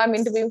that, I'm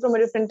interviewing from a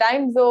different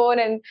time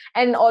zone,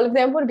 and all of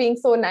them were being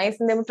so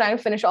nice, and they were trying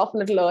to finish off a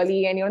little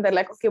early, and they're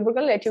like, okay, we're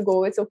gonna let you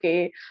go, it's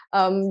okay,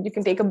 you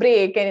can take a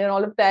break, and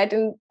all of that.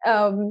 And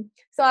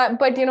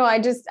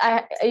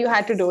you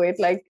had to do it.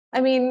 Like,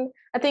 I mean,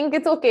 I think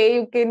it's okay.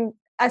 You can,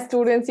 as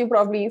students, you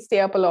probably stay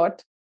up a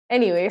lot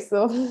anyway,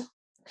 so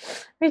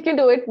we can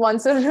do it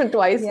once or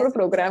twice for Yeah. a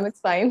program. It's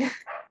fine.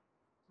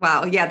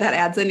 Wow. Yeah, that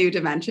adds a new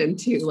dimension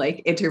to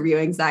like interview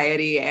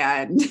anxiety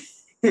and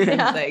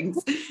Yeah.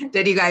 things.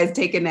 Did you guys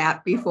take a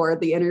nap before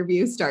the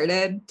interview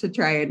started to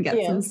try and get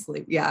some Yes.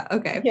 sleep? Yeah.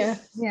 Okay. Yeah.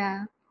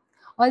 Yeah.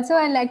 Also,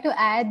 I'd like to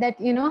add that,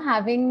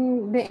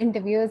 having the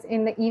interviews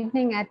in the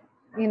evening at,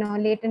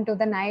 late into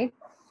the night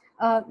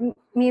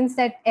means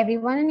that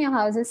everyone in your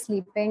house is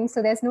sleeping.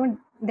 So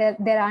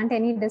there aren't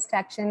any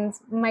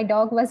distractions. My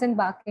dog wasn't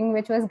barking,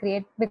 which was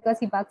great because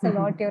he barks a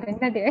lot during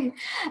the day.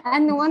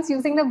 And no one's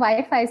using the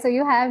Wi-Fi. So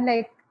you have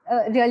like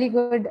a really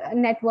good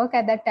network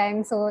at that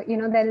time. So,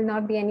 there'll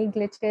not be any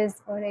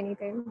glitches or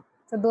anything.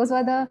 So those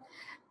were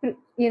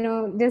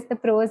just the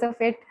pros of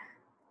it.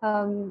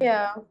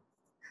 Yeah.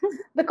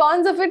 The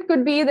cons of it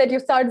could be that you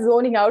start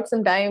zoning out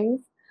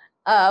sometimes.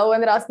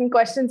 When they're asking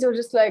questions, you're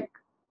just like,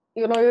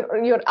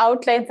 you're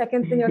out 10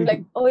 seconds and you're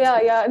like, oh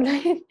yeah.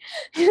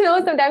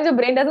 Sometimes your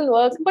brain doesn't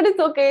work, but it's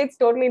okay. It's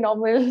totally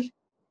normal.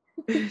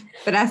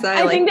 Vanessa,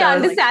 I think they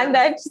understand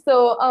that.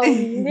 So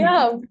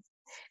yeah.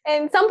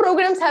 And some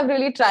programs have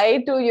really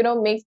tried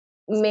to,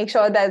 make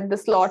sure that the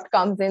slot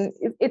comes in.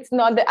 It's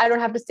not that I don't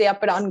have to stay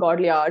up at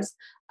ungodly hours.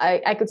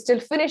 I could still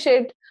finish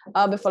it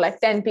before like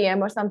 10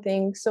 p.m. or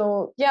something.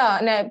 So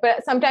yeah,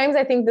 but sometimes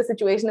I think the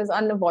situation is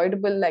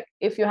unavoidable. Like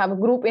if you have a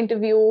group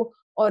interview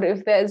or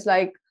if there's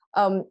like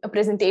a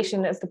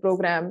presentation of the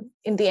program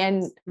in the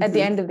end at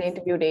the end of the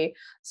interview day.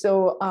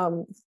 So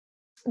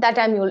that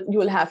time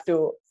you'll have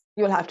to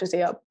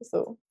stay up.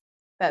 So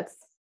that's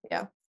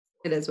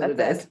it is what it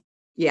that's is.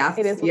 Yeah.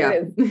 It is what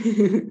it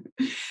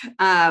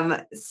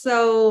is.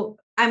 So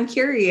I'm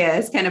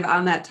curious kind of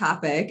on that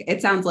topic.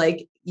 It sounds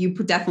like you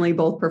definitely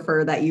both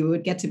prefer that you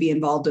would get to be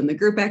involved in the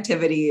group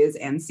activities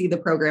and see the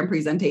program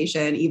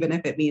presentation, even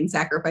if it means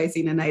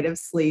sacrificing a night of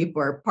sleep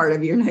or part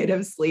of your night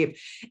of sleep.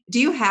 Do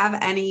you have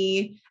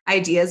any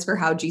ideas for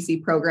how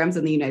GC programs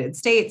in the United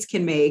States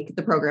can make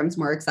the programs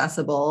more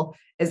accessible?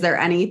 Is there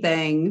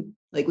anything,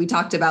 like we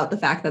talked about the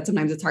fact that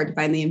sometimes it's hard to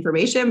find the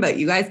information, but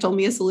you guys told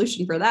me a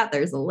solution for that.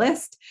 There's a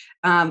list.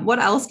 What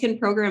else can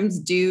programs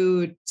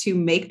do to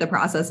make the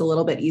process a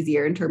little bit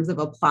easier in terms of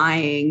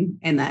applying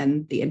and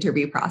then the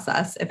interview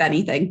process, if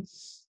anything?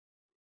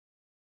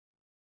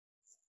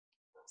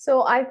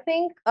 So I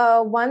think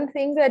one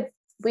thing that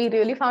we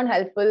really found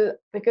helpful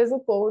because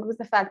of COVID was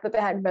the fact that they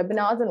had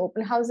webinars and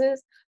open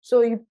houses.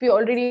 So we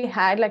already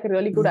had like a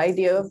really good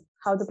idea of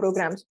how the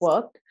programs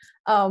worked.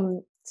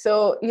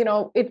 So,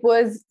 it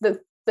was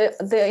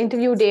the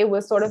interview day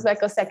was sort of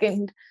like a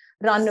second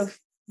run of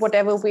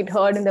whatever we'd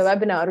heard in the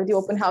webinar or the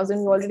open house.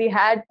 And we already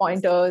had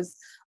pointers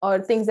or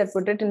things that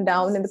were written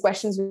down and the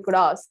questions we could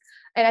ask.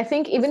 And I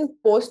think even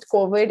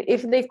post-COVID,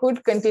 if they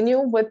could continue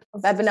with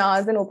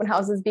webinars and open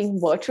houses being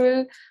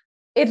virtual,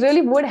 it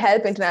really would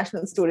help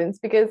international students,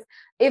 because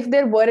if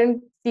there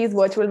weren't these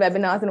virtual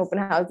webinars and open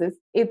houses,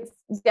 it's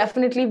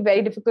definitely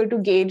very difficult to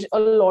gauge a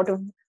lot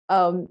of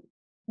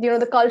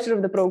the culture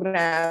of the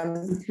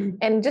program.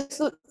 And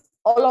just a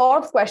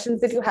lot of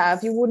questions that you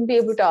have, you wouldn't be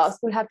able to ask.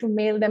 You'll have to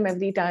mail them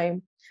every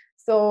time.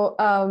 So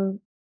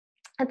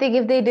I think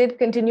if they did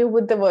continue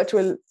with the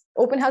virtual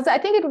open house, I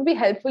think it would be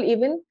helpful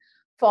even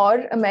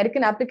for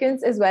American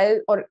applicants as well,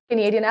 or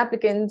Canadian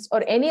applicants,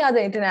 or any other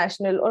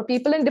international, or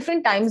people in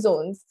different time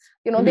zones.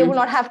 They will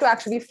not have to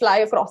actually fly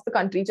across the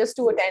country just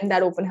to attend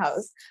that open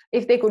house.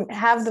 If they could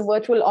have the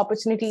virtual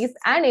opportunities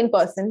and in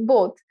person,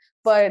 both.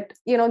 But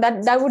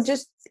that would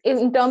just,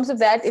 in terms of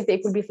that, if they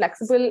could be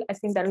flexible, I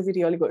think that would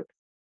be really good.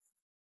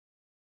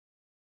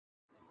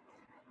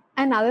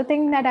 Another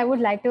thing that I would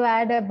like to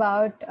add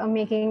about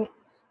making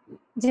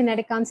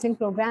genetic counseling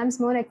programs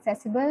more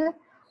accessible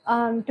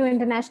to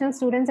international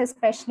students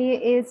especially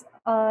is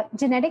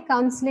genetic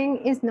counseling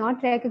is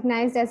not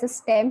recognized as a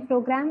STEM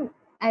program,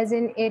 as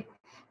in it,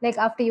 like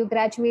after you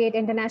graduate,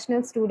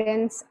 international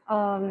students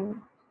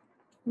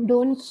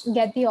don't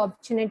get the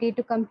opportunity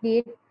to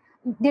complete,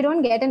 they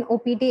don't get an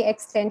OPT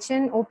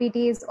extension. OPT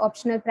is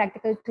optional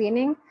practical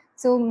training.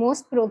 So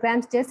most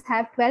programs just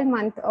have 12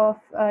 months of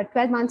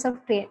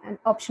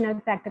optional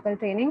practical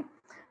training,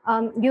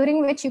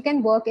 during which you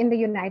can work in the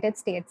United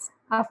States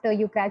after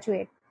you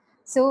graduate.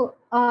 So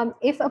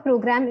if a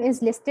program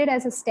is listed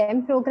as a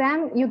STEM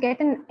program, you get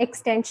an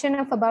extension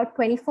of about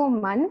 24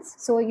 months.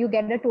 So you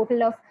get a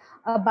total of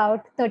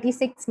about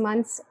 36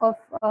 months of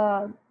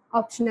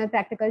optional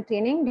practical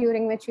training,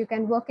 during which you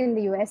can work in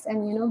the US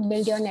and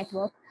build your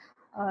network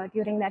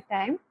during that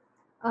time.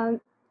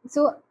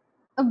 So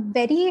a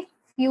very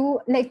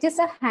few, like just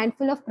a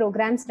handful of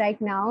programs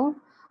right now,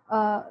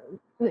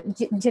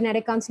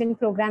 genetic counseling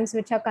programs,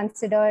 which are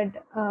considered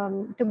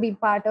to be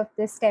part of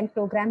this STEM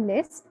program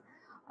list.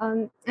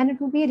 And it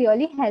would be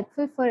really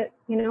helpful for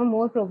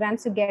more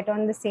programs to get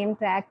on the same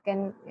track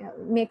and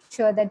make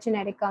sure that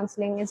genetic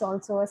counseling is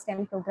also a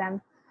STEM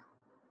program.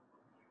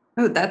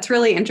 Oh, that's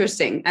really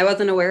interesting. I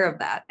wasn't aware of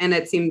that. And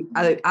it seemed,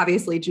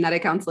 obviously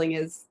genetic counseling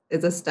is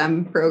a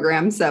STEM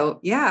program. So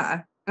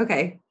yeah,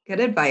 okay. Good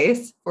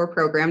advice for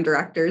program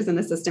directors and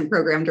assistant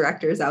program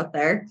directors out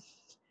there.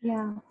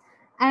 Yeah.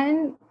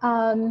 And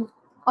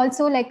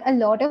also, like a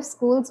lot of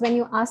schools, when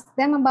you ask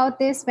them about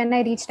this, when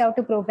I reached out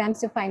to programs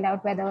to find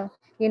out whether,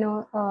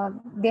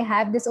 they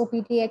have this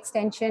OPT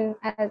extension,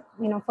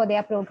 for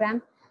their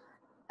program,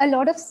 a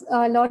lot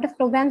of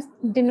programs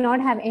did not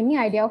have any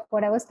idea of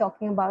what I was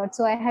talking about.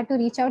 So I had to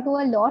reach out to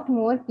a lot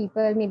more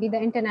people, maybe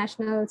the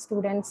international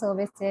student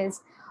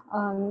services,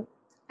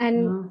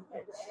 and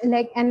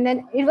and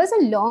then it was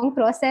a long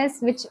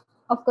process, which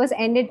of course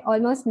ended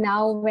almost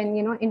now when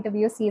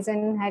interview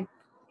season had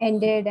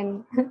ended,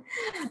 and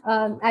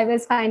I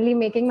was finally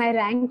making my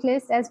rank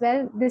list as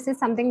well. This is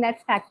something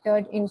that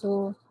factored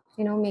into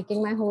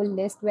making my whole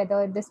list, whether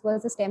this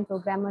was a STEM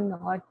program or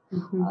not,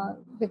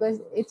 because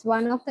it's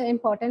one of the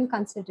important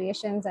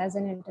considerations as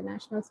an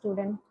international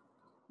student.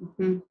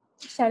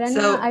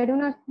 Sharanya, I don't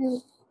know if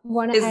you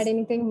want to add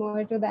anything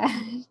more to that.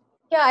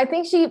 Yeah, I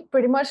think she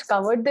pretty much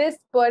covered this,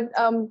 but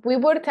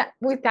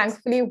we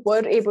thankfully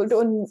were able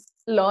to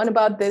learn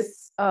about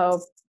this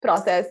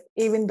process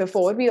even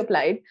before we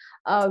applied.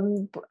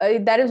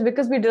 That is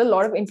because we did a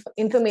lot of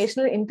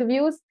informational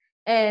interviews,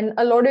 and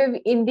a lot of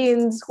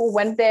Indians who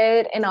went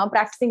there and are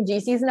practicing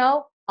GCs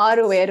now are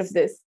aware of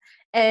this.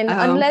 And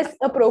unless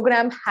a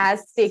program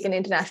has taken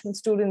international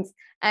students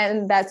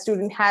and that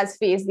student has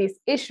faced these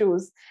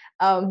issues,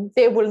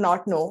 they will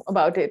not know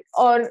about it.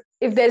 Or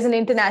if there's an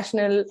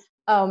international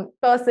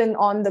person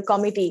on the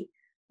committee,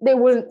 they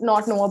will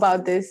not know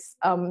about this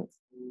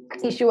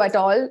issue at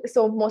all.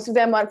 So most of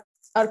them are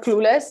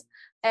clueless.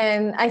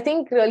 And I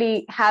think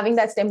really having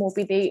that STEM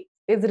OPT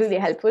is really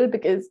helpful,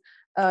 because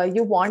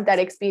you want that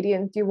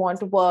experience, you want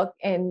to work,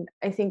 and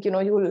I think you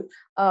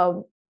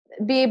will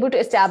be able to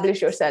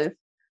establish yourself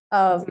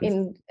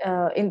in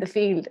the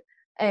field.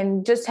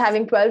 And just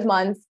having 12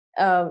 months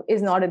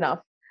is not enough.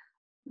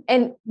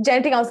 And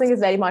genetic counseling is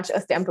very much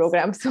a STEM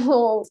program,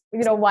 so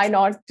why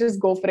not just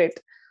go for it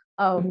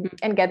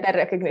and get that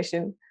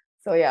recognition?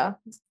 So yeah,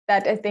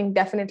 that I think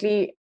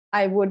definitely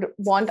I would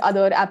want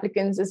other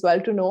applicants as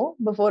well to know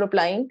before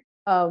applying,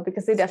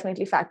 because it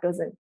definitely factors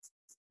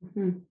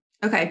in.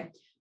 Okay,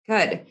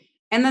 good.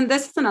 And then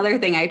this is another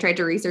thing I tried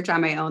to research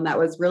on my own that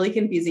was really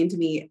confusing to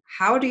me.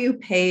 How do you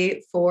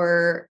pay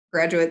for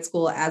graduate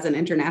school as an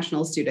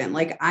international student?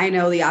 Like, I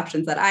know the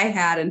options that I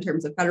had in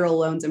terms of federal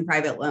loans and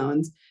private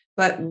loans,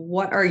 but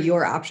what are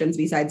your options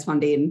besides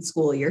funding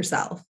school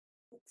yourself?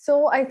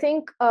 So I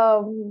think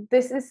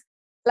this is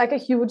like a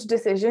huge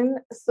decision.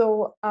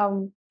 So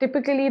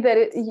typically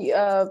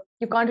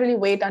you can't really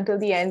wait until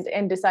the end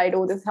and decide,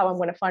 oh, this is how I'm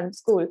going to fund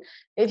school.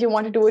 If you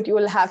want to do it, you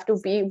will have to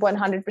be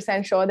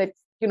 100% sure that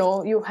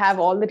you have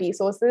all the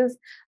resources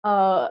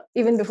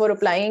even before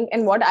applying.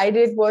 And what I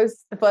did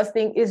was, the first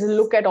thing is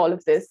look at all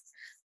of this.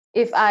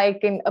 If I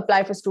can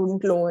apply for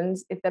student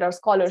loans, if there are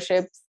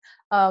scholarships.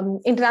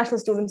 International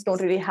students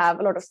don't really have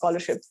a lot of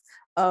scholarships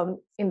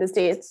in the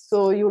States.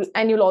 So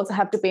you'll also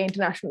have to pay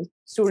international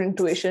student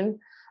tuition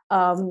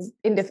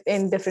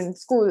in different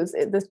schools.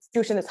 The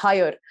tuition is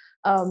higher.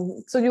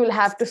 So you'll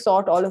have to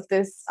sort all of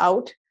this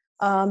out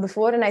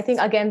before. And I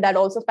think, again, that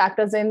also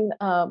factors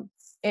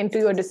into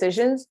your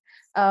decisions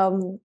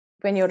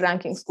when you're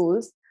ranking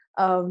schools.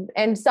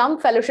 And some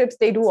fellowships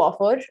they do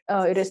offer,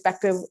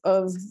 irrespective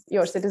of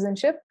your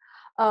citizenship.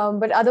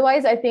 But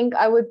otherwise, I think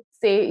I would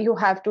say you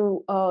have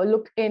to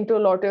look into a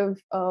lot of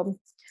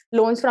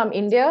loans from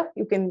India.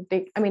 You can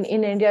take, in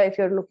India, if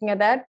you're looking at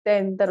that,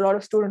 then there are a lot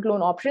of student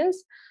loan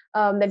options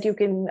that you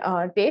can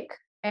take,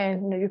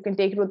 and you can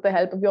take it with the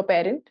help of your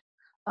parent.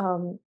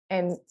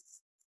 And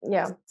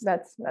yeah,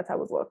 that's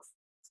how it works.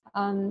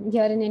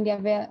 Here in India,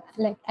 where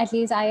at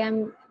least I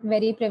am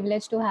very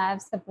privileged to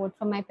have support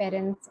from my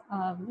parents.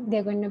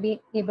 They're going to be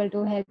able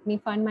to help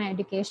me fund my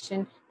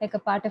education, like a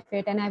part of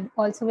it. And I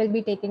also will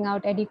be taking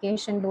out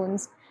education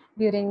loans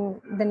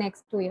during the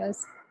next 2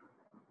 years.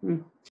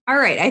 All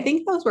right. I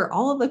think those were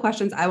all of the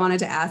questions I wanted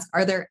to ask.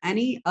 Are there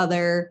any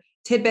other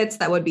tidbits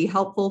that would be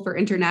helpful for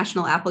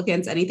international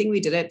applicants? Anything we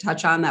didn't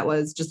touch on that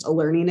was just a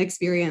learning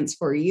experience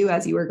for you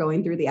as you were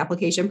going through the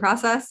application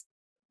process?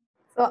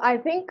 So I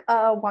think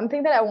one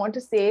thing that I want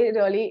to say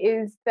really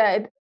is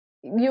that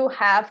you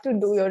have to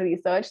do your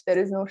research. There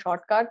is no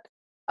shortcut.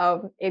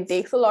 It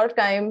takes a lot of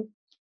time,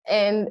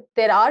 and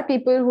there are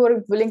people who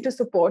are willing to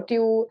support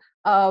you.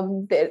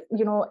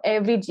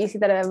 Every GC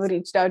that I ever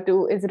reached out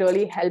to is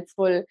really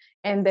helpful,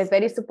 and they're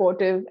very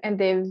supportive, and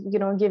they've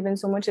given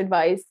so much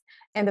advice,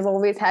 and they've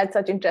always had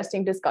such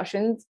interesting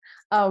discussions.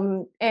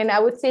 And I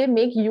would say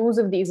make use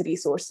of these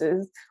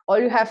resources. All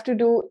you have to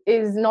do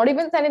is not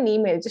even send an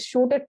email, just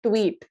shoot a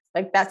tweet.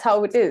 Like, that's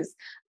how it is.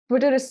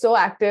 Twitter is so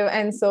active.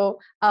 And so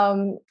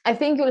I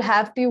think you'll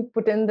have to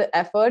put in the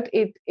effort.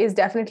 It is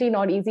definitely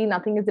not easy.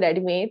 Nothing is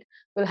ready-made.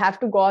 You'll have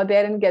to go out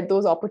there and get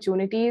those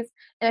opportunities.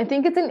 And I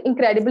think it's an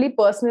incredibly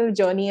personal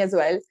journey as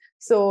well.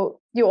 So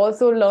you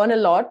also learn a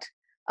lot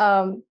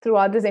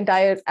throughout this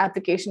entire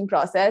application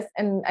process.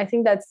 And I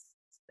think that's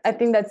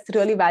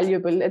really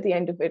valuable at the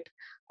end of it.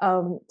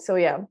 So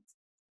yeah,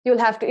 you'll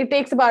have to, it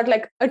takes about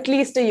at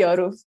least a year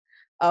of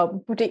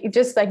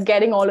just like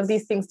getting all of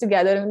these things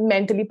together and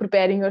mentally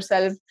preparing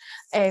yourself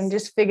and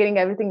just figuring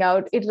everything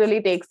out, it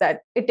really takes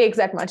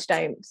that much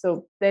time.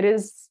 So there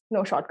is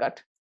no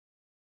shortcut.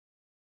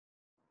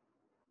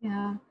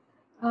 Yeah,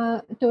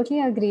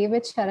 totally agree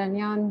with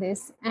Sharanya on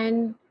this.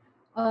 And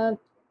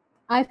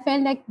I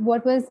felt like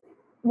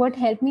what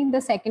helped me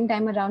the second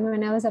time around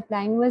when I was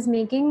applying was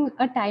making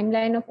a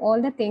timeline of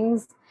all the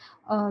things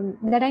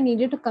that I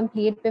needed to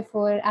complete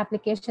before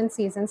application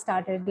season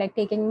started, like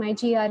taking my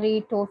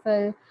GRE,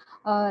 TOEFL,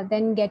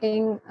 then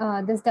getting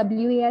this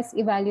WES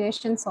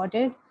evaluation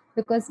sorted,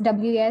 because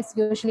WES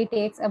usually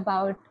takes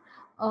about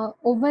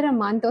over a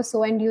month or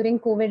so, and during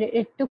COVID,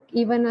 it took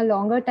even a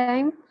longer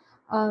time.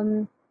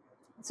 Um,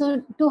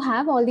 so to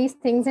have all these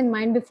things in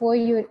mind before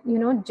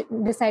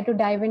decide to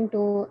dive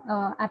into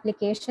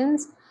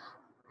applications,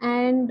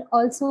 and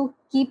also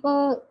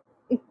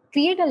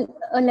create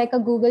like a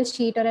Google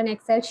sheet or an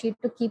Excel sheet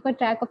to keep a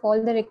track of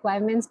all the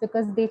requirements,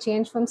 because they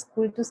change from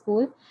school to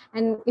school,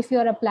 and if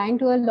you're applying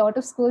to a lot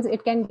of schools,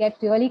 it can get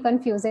really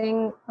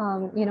confusing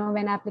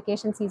when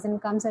application season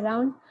comes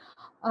around.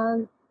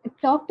 um,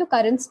 Talk to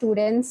current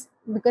students,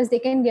 because they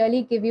can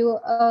really give you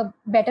a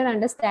better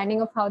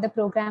understanding of how the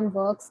program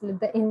works,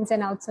 the ins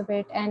and outs of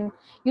it, and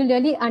you'll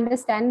really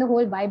understand the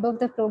whole vibe of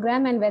the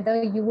program and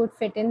whether you would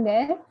fit in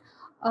there.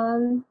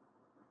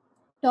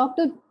 Talk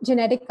to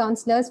genetic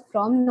counselors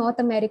from North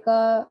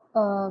America,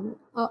 or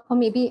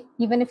maybe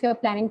even if you're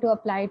planning to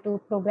apply to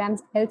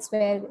programs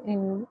elsewhere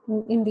in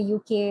the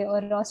UK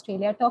or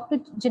Australia, talk to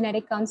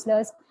genetic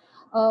counselors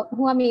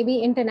who are maybe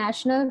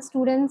international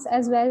students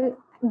as well.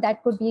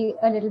 That could be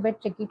a little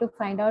bit tricky to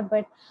find out,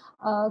 but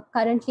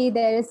currently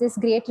there is this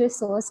great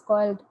resource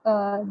called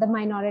the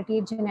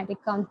Minority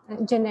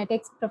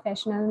Genetics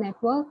Professional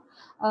Network,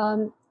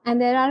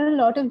 and there are a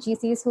lot of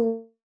GCs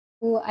who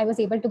I was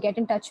able to get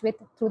in touch with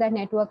through that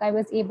network. I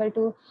was able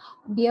to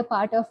be a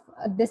part of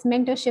this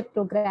mentorship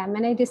program,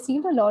 and I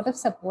received a lot of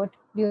support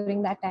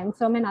during that time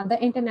from another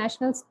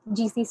international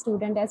GC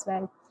student as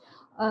well.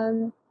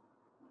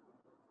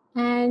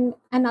 And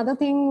another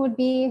thing would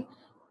be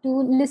to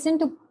listen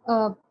to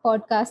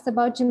podcasts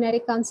about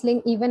genetic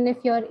counseling, even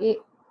if you're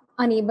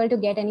unable to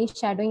get any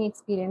shadowing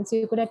experience.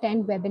 You could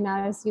attend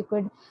webinars, you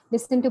could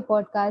listen to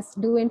podcasts,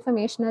 do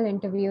informational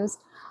interviews,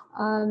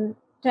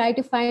 try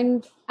to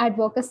find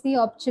advocacy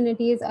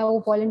opportunities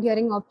or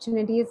volunteering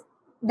opportunities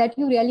that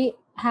you really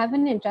have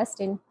an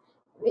interest in.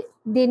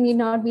 They need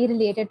not be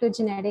related to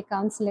genetic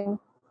counseling.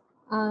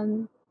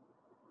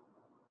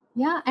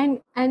 Yeah,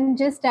 and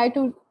just try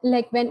to,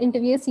 like, when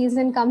interview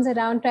season comes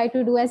around, try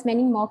to do as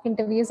many mock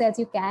interviews as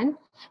you can,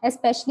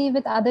 especially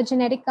with other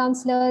genetic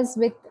counselors,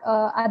 with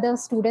other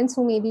students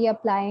who may be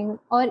applying,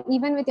 or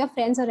even with your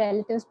friends or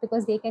relatives,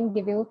 because they can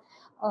give you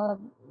uh,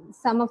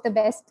 some of the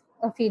best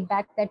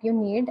feedback that you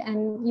need,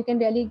 and you can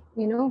really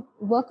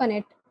work on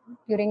it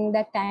during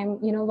that time,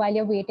 while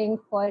you're waiting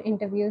for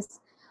interview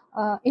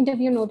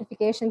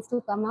notifications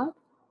to come out.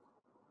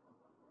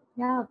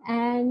 Yeah,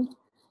 and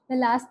the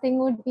last thing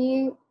would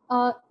be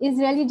is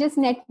really just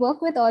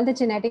network with all the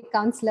genetic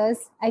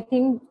counselors. I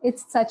think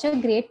it's such a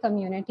great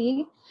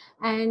community,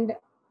 and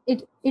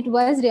it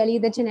was really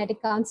the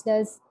genetic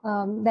counselors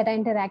that I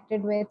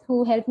interacted with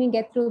who helped me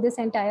get through this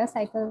entire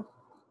cycle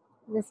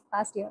this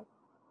past year.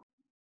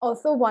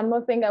 Also, one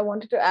more thing I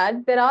wanted to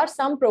add: there are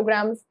some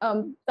programs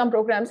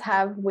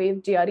have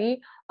waived GRE,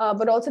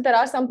 but also there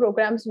are some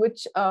programs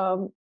which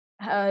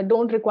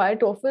don't require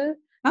TOEFL.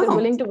 They're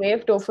willing to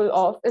waive TOEFL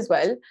off as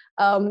well.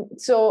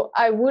 So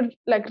I would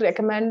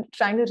recommend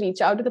trying to reach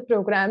out to the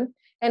program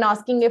and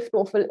asking if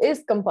TOEFL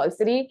is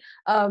compulsory,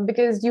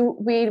 because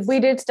we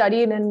did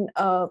study in an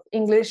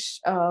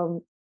English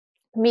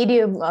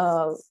medium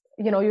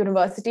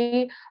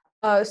university.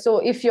 So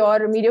if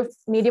your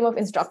medium of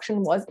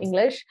instruction was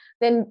English,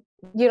 then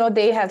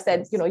they have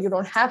said you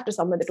don't have to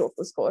submit the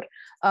TOEFL score.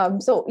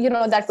 So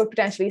that could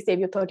potentially save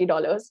you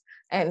 $30,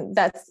 and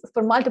that's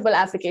for multiple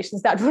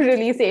applications. That would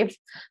really save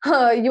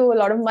you a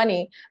lot of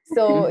money.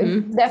 So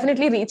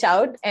definitely reach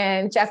out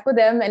and check with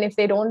them, and if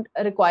they don't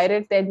require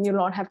it, then you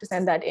don't have to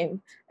send that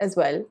in as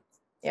well.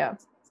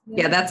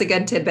 Yeah, that's a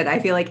good tidbit. I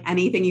feel like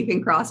anything you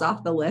can cross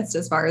off the list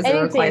as far as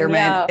the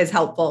requirement is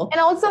helpful.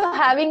 And also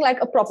having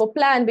a proper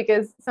plan,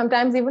 because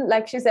sometimes, even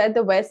like she said,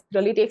 the West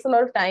really takes a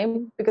lot of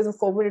time because of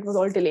COVID. It was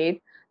all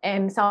delayed,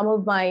 and some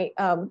of my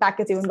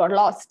packets even got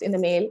lost in the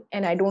mail,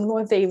 and I don't know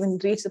if they even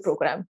reached the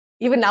program.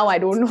 Even now, I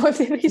don't know if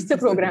they reached the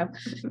program.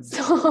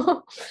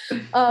 So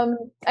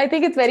I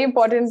think it's very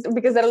important,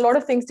 because there are a lot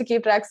of things to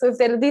keep track. So if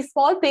there are these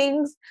small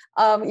things,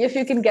 if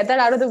you can get that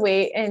out of the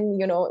way,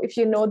 and if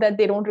you know that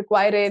they don't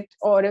require it,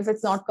 or if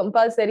it's not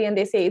compulsory and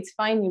they say it's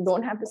fine, you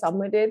don't have to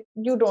submit it,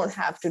 you don't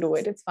have to do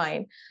it, it's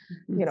fine.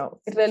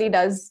 It really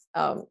does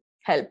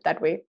help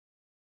that way.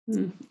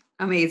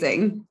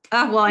 Amazing.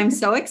 Well, I'm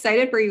so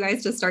excited for you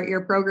guys to start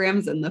your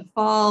programs in the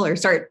fall, or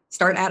start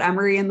at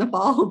Emory in the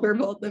fall for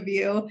both of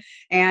you,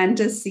 and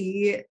to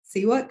see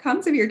what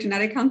comes of your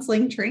genetic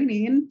counseling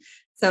training.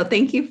 So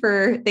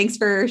thanks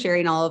for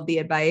sharing all of the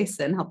advice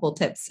and helpful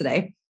tips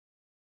today.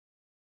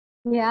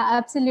 Yeah,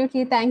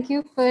 absolutely. Thank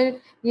you for,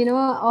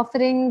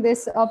 offering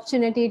this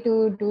opportunity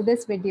to do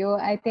this video.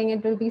 I think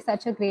it will be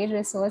such a great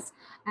resource.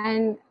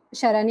 And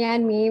Sharanya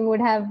and me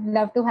would have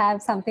loved to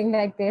have something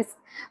like this,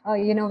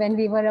 when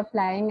we were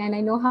applying. And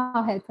I know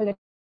how helpful it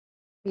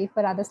will be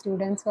for other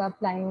students who are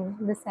applying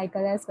this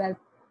cycle as well,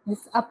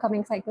 this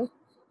upcoming cycle.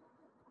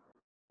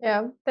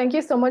 Yeah, thank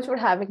you so much for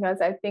having us.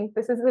 I think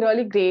this is a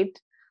really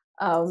great,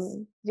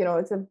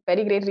 it's a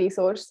very great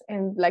resource.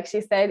 And like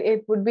she said,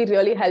 it would be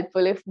really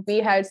helpful if we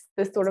had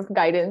this sort of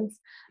guidance.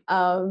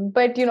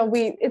 But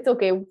it's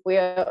okay. We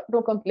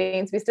no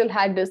complaints. We still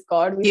had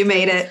Discord. You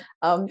made it.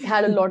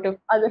 Had a lot of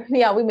other,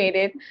 yeah, we made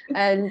it.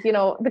 And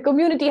the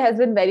community has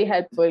been very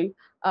helpful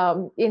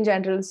in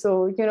general.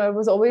 So it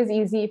was always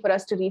easy for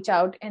us to reach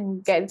out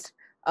and get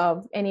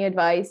any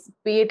advice,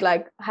 be it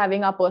like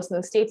having our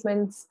personal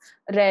statements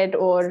read,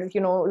 or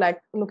like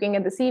looking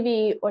at the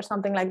CV or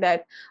something like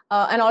that,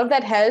 and all of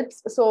that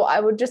helps. So I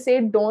would just say,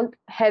 don't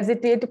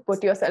hesitate to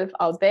put yourself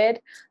out there.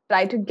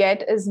 Try to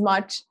get as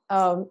much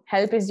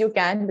help as you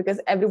can, because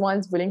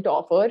everyone's willing to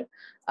offer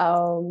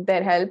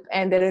their help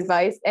and their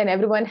advice, and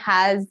everyone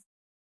has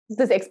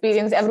this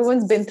experience.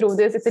 Everyone's been through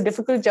this. It's a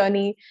difficult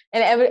journey,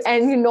 and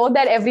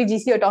that every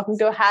GC you're talking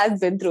to has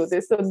been through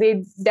this, so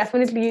they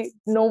definitely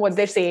know what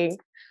they're saying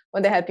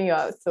when they're helping you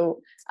out.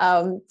 So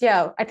I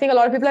think a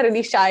lot of people are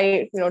really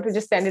shy, to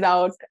just send it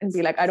out and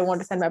be like, I don't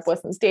want to send my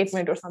personal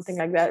statement or something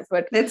like that.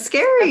 But it's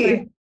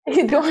scary.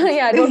 Don't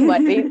worry. I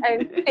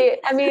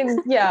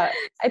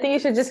think you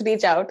should just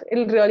reach out.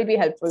 It'll really be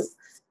helpful.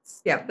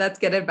 Yeah, that's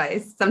good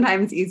advice.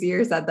 Sometimes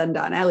easier said than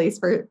done. At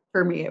least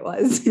for me, it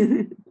was.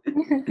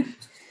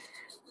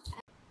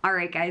 All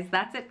right, guys,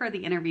 that's it for the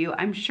interview.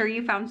 I'm sure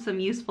you found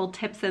some useful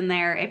tips in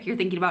there if you're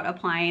thinking about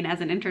applying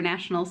as an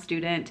international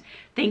student.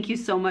 Thank you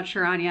so much,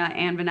 Sharanya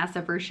and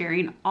Vanessa, for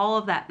sharing all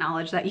of that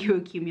knowledge that you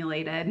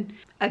accumulated.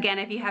 Again,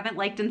 if you haven't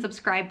liked and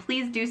subscribed,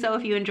 please do so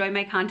if you enjoy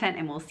my content,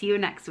 and we'll see you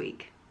next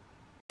week.